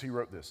of Jesus, he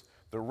wrote this.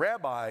 The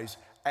rabbis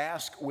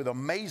ask with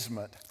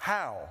amazement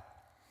how,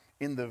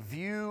 in the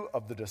view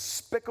of the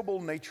despicable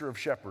nature of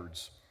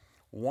shepherds,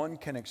 one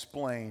can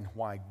explain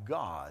why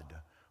God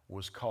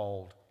was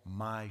called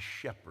my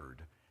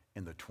shepherd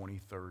in the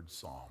 23rd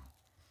Psalm.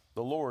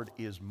 The Lord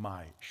is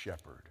my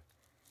shepherd.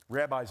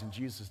 Rabbis in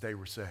Jesus' day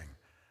were saying,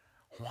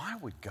 why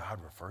would God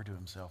refer to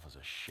himself as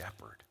a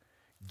shepherd,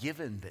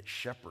 given that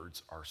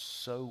shepherds are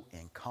so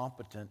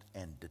incompetent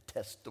and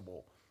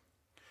detestable?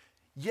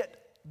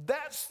 Yet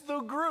that's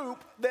the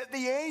group that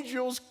the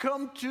angels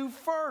come to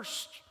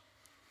first.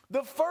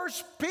 The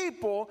first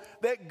people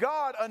that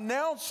God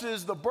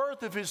announces the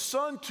birth of his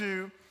son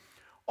to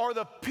are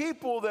the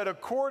people that,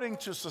 according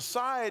to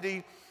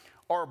society,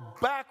 are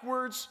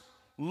backwards,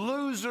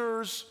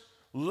 losers,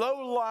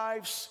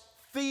 lowlifes,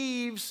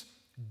 thieves,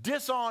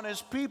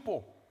 dishonest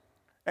people.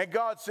 And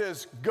God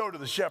says, go to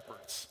the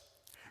shepherds.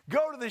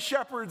 Go to the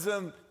shepherds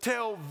and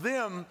tell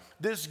them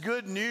this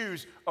good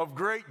news of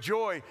great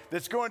joy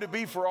that's going to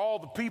be for all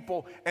the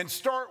people, and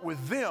start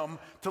with them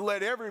to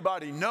let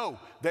everybody know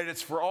that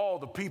it's for all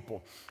the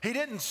people. He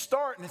didn't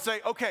start and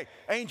say, okay,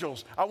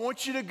 angels, I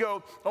want you to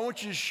go. I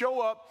want you to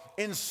show up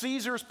in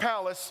Caesar's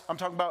palace. I'm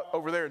talking about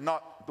over there,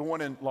 not the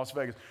one in Las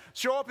Vegas.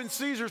 Show up in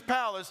Caesar's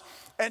palace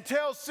and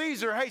tell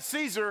Caesar, hey,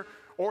 Caesar,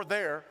 or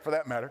there for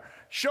that matter,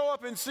 show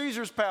up in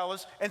Caesar's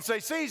palace and say,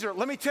 Caesar,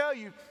 let me tell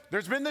you,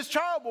 there's been this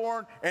child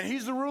born and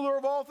he's the ruler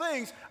of all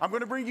things. I'm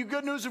going to bring you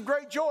good news of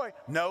great joy.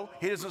 No,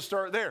 he doesn't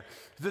start there.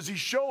 Does he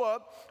show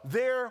up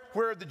there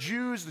where the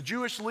Jews, the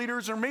Jewish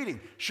leaders are meeting?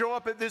 Show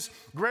up at this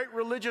great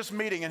religious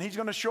meeting and he's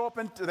going to show up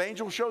and the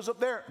angel shows up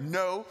there?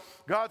 No.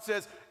 God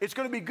says, it's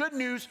going to be good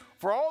news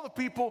for all the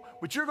people,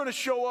 but you're going to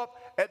show up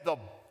at the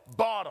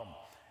bottom.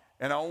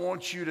 And I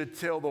want you to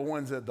tell the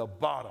ones at the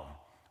bottom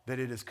that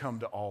it has come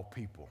to all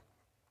people.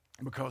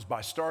 Because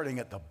by starting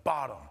at the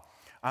bottom,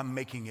 I'm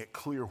making it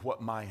clear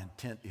what my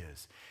intent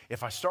is.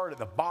 If I start at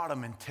the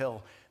bottom and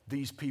tell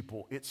these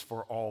people it's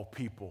for all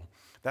people,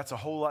 that's a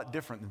whole lot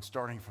different than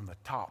starting from the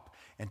top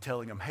and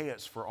telling them, hey,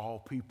 it's for all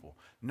people.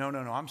 No,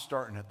 I'm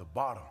starting at the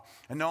bottom.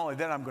 And not only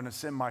that, I'm going to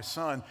send my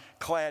son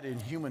clad in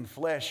human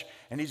flesh,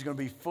 and he's going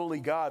to be fully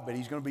God, but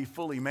he's going to be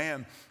fully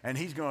man, and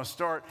he's going to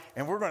start,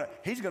 and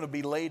he's going to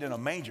be laid in a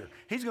manger.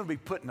 He's going to be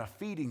put in a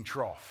feeding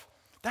trough.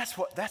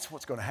 That's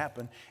what's going to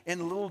happen in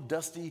a little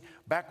dusty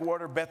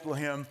backwater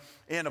Bethlehem,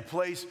 in a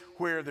place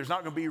where there's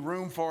not going to be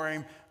room for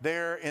him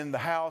there in the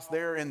house,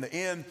 there in the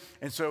inn.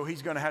 And so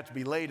he's going to have to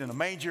be laid in a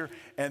manger,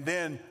 and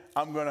then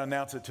I'm going to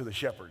announce it to the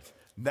shepherds.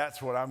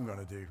 That's what I'm going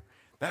to do.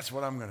 That's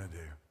what I'm going to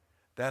do.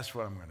 That's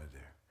what I'm going to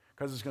do.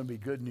 Because it's going to be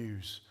good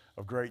news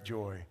of great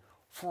joy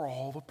for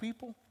all the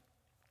people.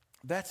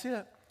 That's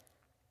it.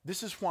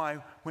 This is why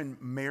when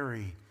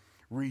Mary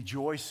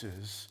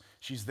rejoices,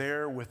 she's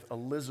there with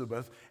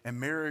Elizabeth, and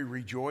Mary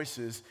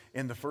rejoices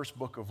in the first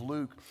book of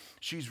Luke.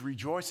 She's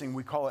rejoicing.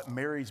 We call it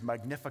Mary's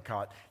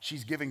Magnificat.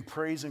 She's giving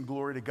praise and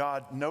glory to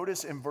God.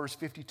 Notice in verse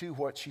 52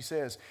 what she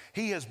says.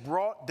 He has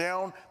brought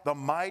down the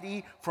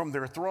mighty from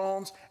their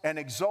thrones and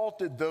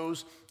exalted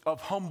those of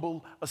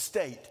humble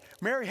estate.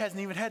 Mary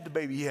hasn't even had the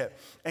baby yet.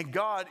 And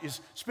God is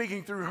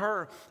speaking through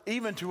her,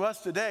 even to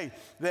us today,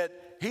 that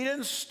he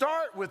didn't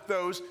start with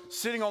those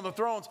sitting on the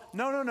thrones.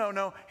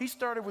 No. He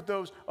started with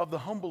those of the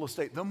humble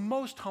estate, the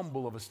most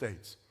humble of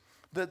estates,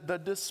 the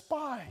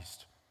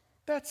despised.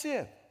 That's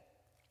it.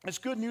 It's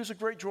good news of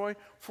great joy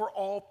for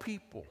all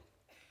people.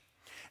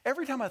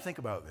 Every time I think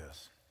about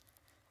this,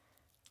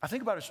 I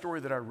think about a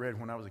story that I read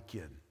when I was a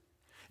kid.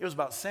 It was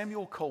about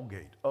Samuel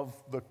Colgate of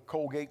the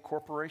Colgate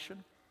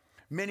Corporation.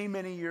 Many,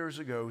 many years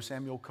ago,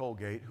 Samuel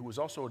Colgate, who was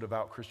also a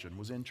devout Christian,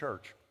 was in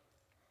church.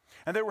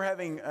 And they were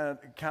having an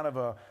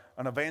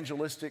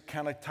evangelistic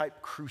kind of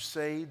type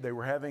crusade. They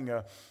were having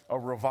a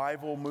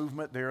revival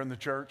movement there in the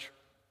church.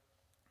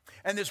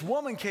 And this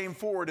woman came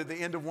forward at the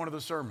end of one of the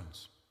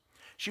sermons.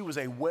 She was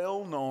a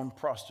well-known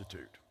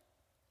prostitute.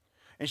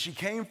 And she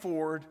came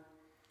forward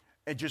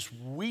and just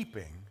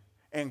weeping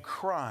and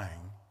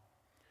crying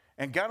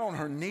and got on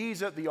her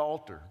knees at the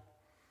altar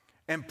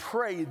and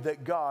prayed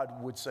that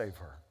God would save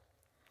her.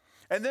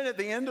 And then at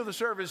the end of the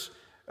service,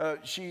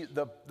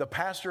 the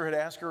pastor had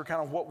asked her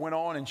kind of what went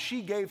on, and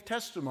she gave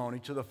testimony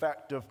to the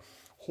fact of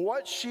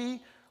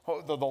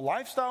the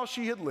lifestyle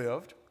she had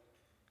lived,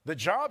 the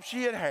job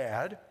she had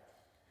had,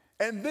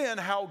 and then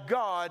how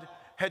God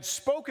had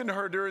spoken to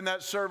her during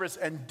that service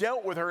and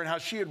dealt with her, and how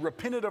she had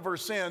repented of her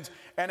sins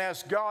and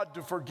asked God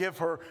to forgive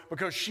her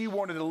because she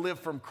wanted to live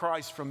from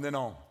Christ from then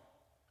on.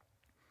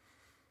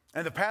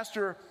 And the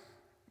pastor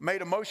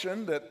made a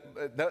motion that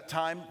at that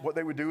time what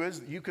they would do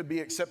is you could be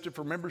accepted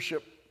for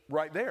membership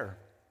right there.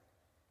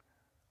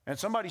 And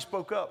somebody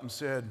spoke up and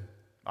said,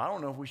 I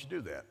don't know if we should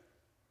do that.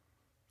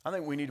 I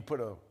think we need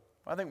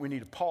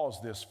to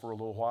pause this for a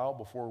little while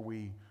before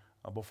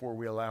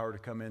we allow her to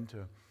come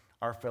into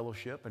our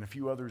fellowship. And a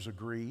few others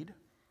agreed.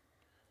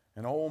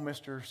 And old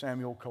Mr.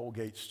 Samuel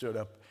Colgate stood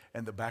up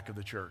in the back of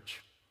the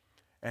church.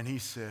 And he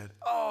said,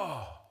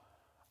 oh,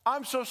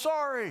 I'm so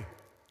sorry.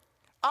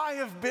 I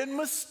have been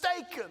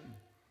mistaken.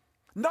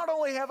 Not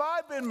only have I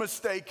been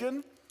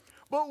mistaken,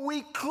 but we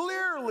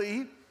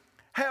clearly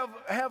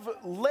have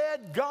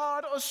led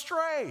God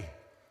astray.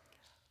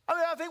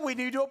 I think we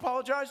need to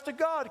apologize to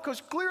God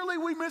because clearly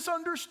we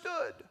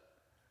misunderstood.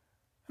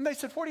 And they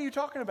said, what are you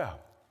talking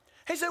about?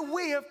 He said,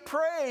 we have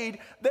prayed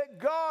that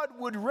God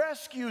would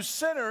rescue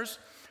sinners,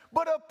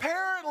 but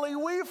apparently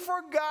we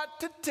forgot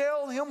to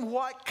tell him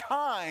what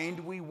kind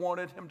we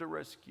wanted him to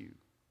rescue.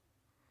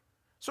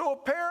 So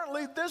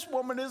apparently this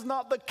woman is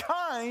not the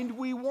kind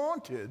we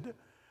wanted.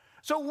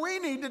 So we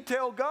need to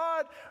tell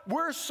God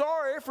we're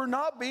sorry for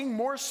not being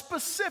more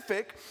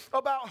specific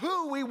about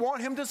who we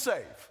want him to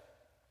save.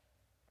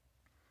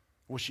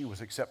 Well, she was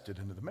accepted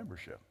into the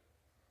membership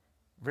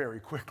very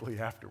quickly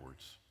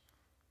afterwards.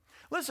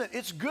 Listen,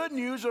 it's good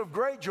news of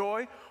great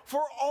joy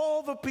for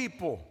all the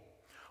people,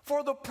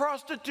 for the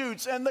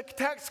prostitutes and the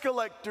tax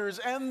collectors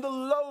and the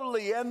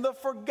lowly and the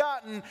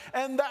forgotten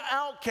and the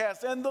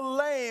outcasts and the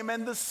lame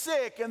and the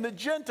sick and the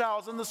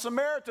Gentiles and the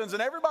Samaritans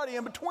and everybody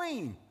in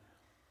between.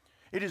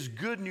 It is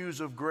good news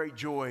of great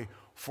joy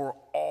for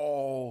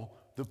all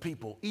the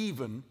people,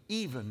 even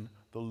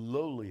the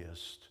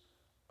lowliest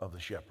of the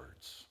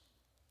shepherds.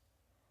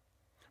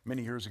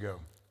 Many years ago,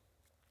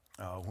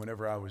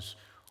 whenever I was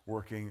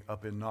working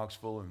up in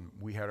Knoxville and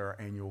we had our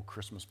annual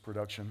Christmas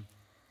production,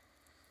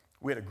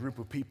 we had a group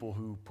of people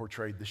who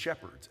portrayed the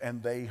shepherds,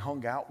 and they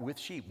hung out with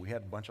sheep. We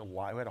had we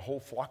had a whole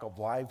flock of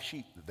live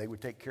sheep that they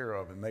would take care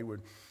of, and they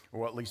would,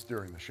 or at least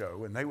during the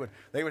show, and they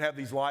would have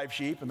these live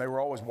sheep, and they were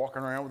always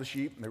walking around with the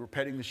sheep, and they were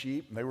petting the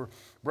sheep, and they were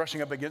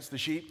brushing up against the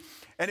sheep.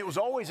 And it was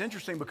always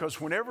interesting because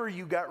whenever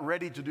you got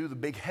ready to do the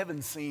big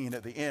heaven scene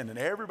at the end, and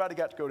everybody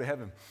got to go to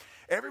heaven,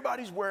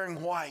 everybody's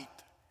wearing white.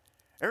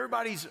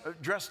 Everybody's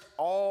dressed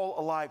all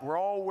alike. We're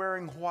all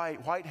wearing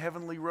white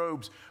heavenly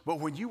robes. But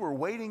when you were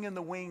waiting in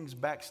the wings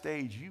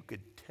backstage, you could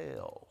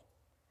tell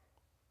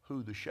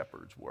who the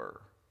shepherds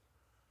were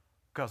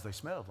because they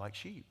smelled like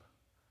sheep.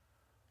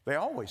 They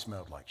always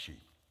smelled like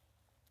sheep.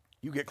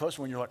 You get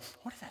closer when you're like,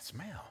 what does that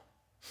smell?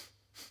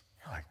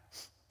 You're like,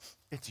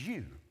 it's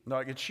you. No,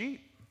 it's sheep.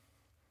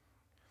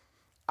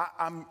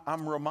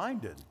 I'm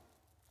reminded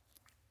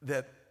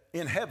that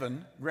in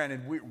heaven,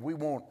 granted, we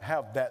won't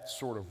have that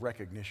sort of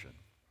recognition.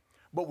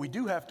 But we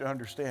do have to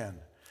understand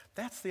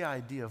that's the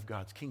idea of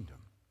God's kingdom.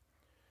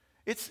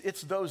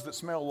 It's those that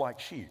smell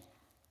like sheep.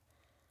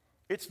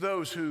 It's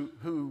those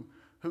who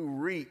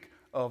reek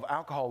of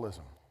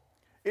alcoholism.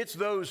 It's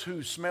those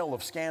who smell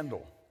of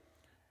scandal.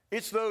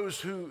 It's those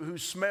who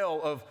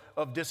smell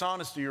of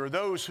dishonesty, or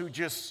those who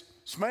just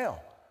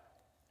smell,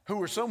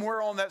 who are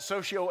somewhere on that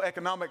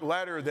socioeconomic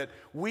ladder that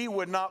we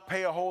would not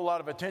pay a whole lot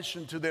of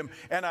attention to them.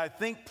 And I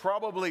think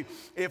probably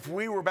if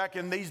we were back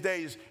in these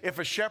days, if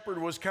a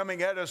shepherd was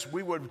coming at us,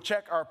 we would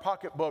check our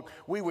pocketbook,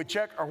 we would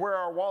check where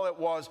our wallet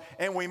was,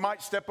 and we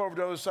might step over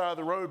to the other side of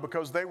the road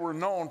because they were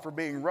known for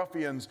being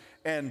ruffians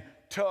and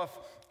tough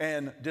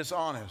and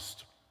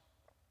dishonest.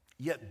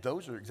 Yet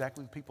those are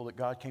exactly the people that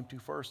God came to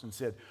first and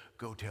said,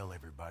 go tell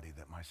everybody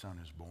that my son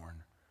is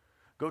born.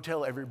 Go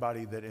tell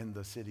everybody that in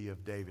the city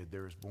of David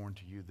there is born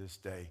to you this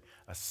day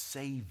a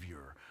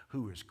Savior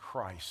who is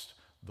Christ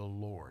the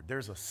Lord.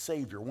 There's a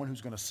Savior, one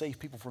who's going to save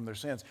people from their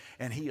sins,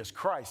 and he is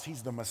Christ.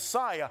 He's the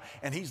Messiah,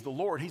 and he's the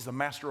Lord. He's the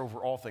master over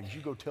all things.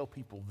 You go tell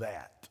people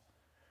that.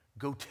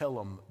 Go tell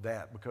them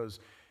that, because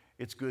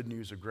it's good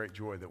news of great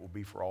joy that will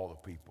be for all the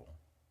people.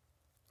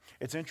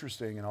 It's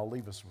interesting, and I'll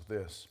leave us with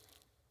this.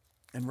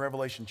 In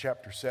Revelation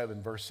chapter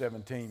 7, verse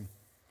 17,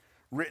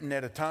 written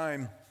at a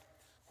time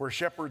where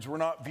shepherds were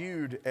not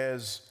viewed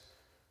as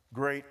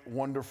great,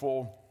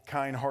 wonderful,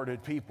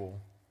 kind-hearted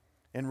people.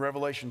 In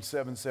Revelation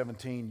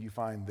 7:17, you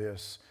find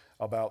this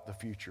about the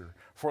future.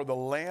 For the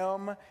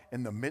Lamb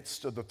in the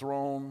midst of the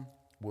throne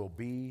will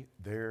be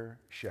their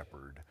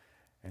shepherd,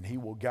 and he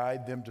will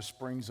guide them to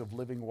springs of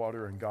living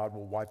water, and God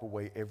will wipe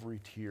away every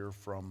tear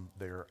from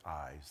their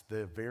eyes.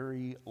 The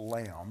very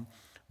Lamb,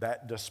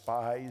 that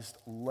despised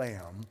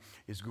Lamb,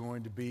 is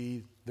going to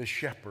be the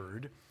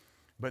shepherd,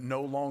 but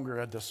no longer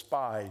a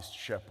despised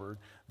shepherd,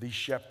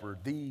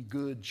 the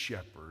good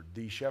shepherd,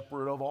 the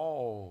shepherd of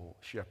all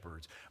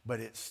shepherds. But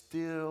it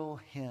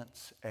still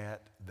hints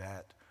at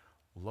that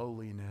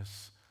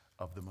lowliness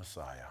of the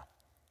Messiah,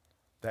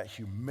 that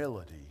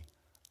humility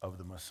of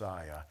the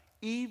Messiah,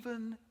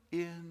 even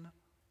in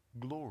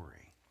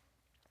glory,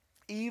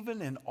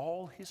 even in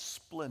all his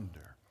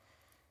splendor,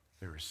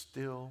 there is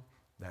still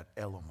that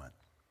element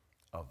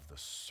of the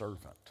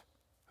servant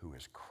who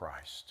is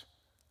Christ,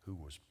 who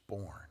was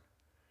born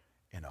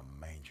in a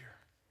manger,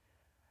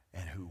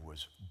 and who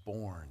was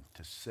born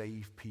to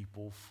save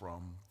people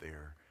from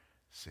their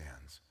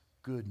sins.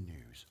 Good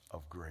news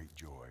of great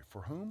joy.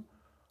 For whom?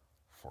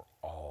 For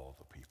all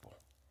the people.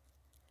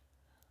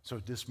 So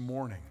this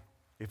morning,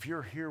 if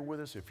you're here with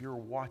us, if you're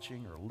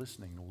watching or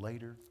listening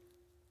later,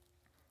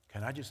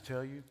 can I just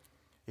tell you,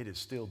 it is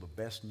still the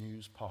best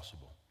news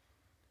possible.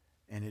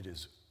 And it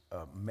is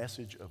a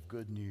message of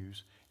good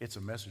news. It's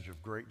a message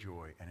of great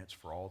joy, and it's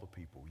for all the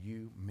people.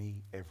 You,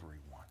 me,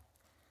 everyone.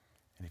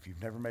 And if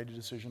you've never made a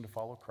decision to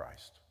follow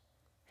Christ,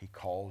 he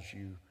calls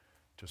you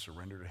to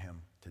surrender to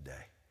him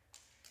today,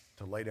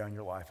 to lay down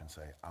your life and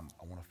say, I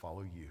want to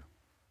follow you.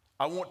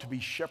 I want to be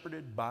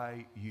shepherded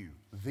by you,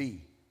 the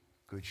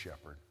good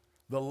shepherd,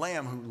 the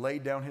Lamb who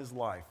laid down his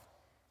life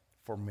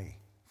for me,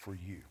 for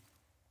you.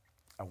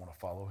 I want to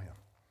follow him.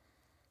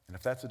 And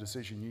if that's a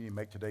decision you need to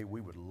make today,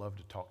 we would love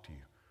to talk to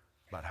you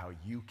about how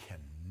you can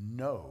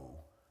know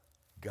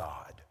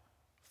God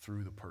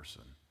through the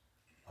person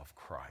of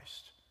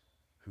Christ,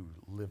 who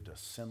lived a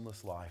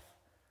sinless life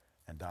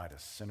and died a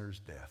sinner's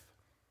death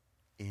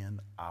in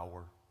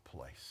our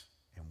place.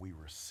 And we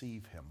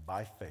receive him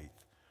by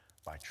faith,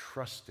 by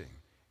trusting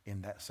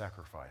in that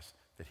sacrifice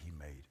that he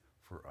made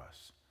for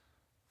us.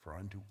 For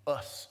unto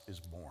us is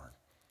born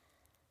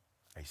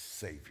a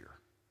Savior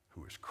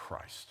who is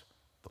Christ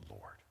the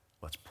Lord.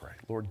 Let's pray.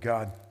 Lord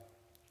God,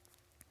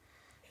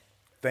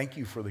 thank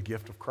you for the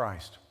gift of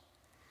Christ.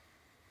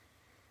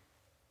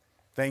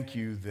 Thank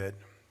you that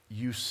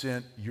you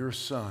sent your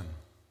Son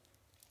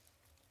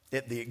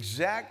at the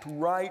exact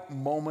right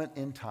moment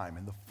in time,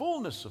 in the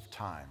fullness of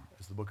time,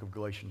 as the book of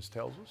Galatians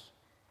tells us.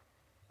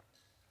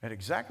 At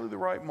exactly the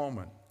right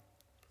moment.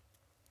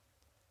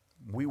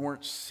 We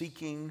weren't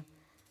seeking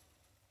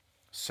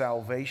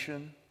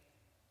salvation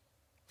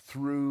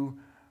through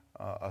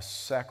a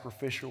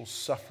sacrificial,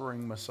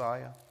 suffering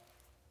Messiah.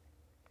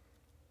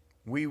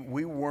 We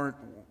weren't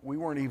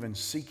even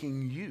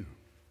seeking you,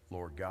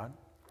 Lord God.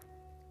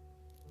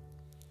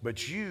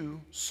 But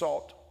you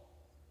sought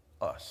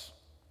us.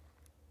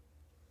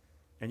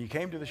 And you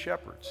came to the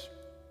shepherds.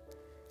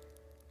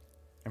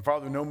 And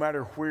Father, no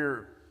matter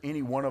where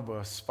any one of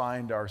us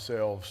find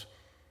ourselves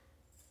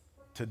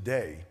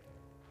today,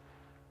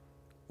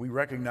 we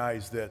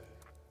recognize that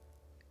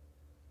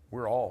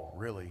we're all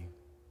really,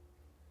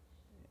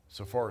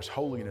 so far as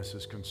holiness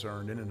is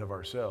concerned, in and of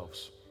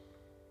ourselves,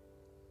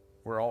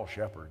 we're all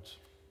shepherds.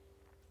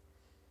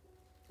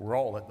 We're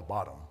all at the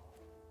bottom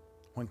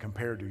when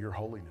compared to your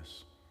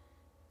holiness.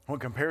 When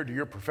compared to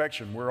your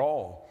perfection, we're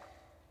all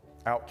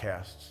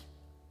outcasts.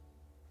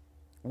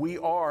 We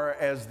are,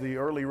 as the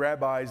early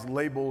rabbis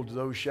labeled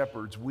those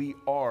shepherds, we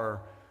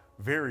are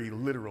very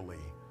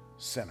literally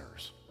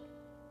sinners.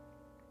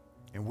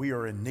 And we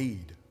are in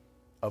need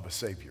of a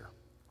Savior.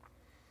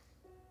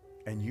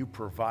 And you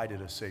provided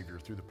a Savior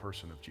through the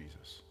person of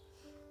Jesus.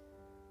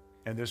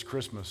 And this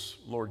Christmas,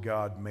 Lord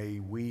God, may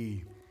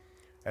we,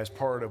 as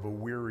part of a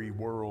weary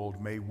world,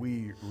 may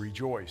we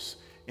rejoice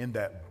in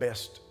that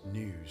best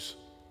news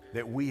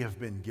that we have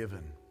been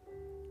given.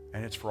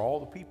 And it's for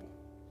all the people.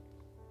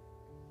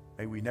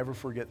 May we never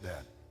forget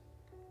that.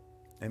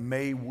 And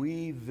may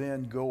we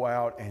then go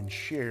out and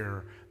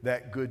share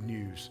that good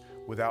news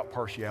without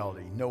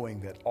partiality,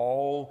 knowing that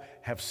all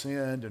have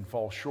sinned and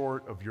fall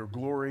short of your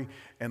glory.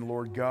 And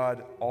Lord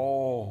God,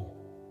 all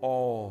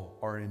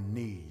are in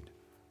need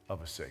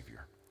of a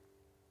Savior.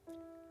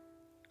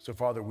 So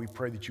Father, we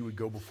pray that you would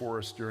go before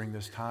us during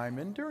this time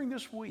and during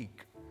this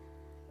week.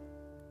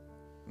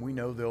 We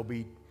know there'll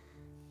be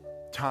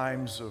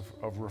times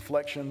of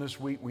reflection this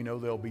week. We know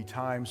there'll be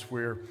times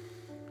where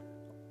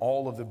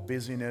all of the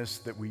busyness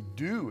that we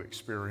do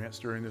experience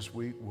during this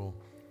week will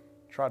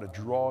try to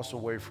draw us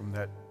away from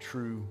that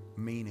true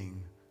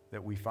meaning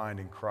that we find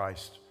in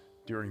Christ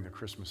during the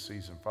Christmas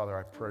season. Father,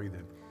 I pray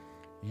that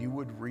you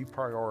would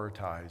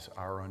reprioritize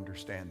our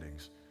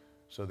understandings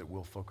so that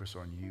we'll focus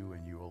on you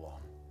and you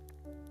alone.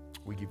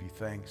 We give you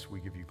thanks, we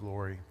give you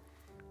glory,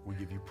 we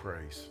give you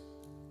praise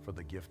for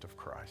the gift of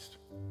Christ.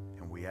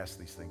 And we ask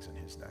these things in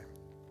his name.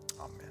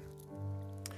 Amen.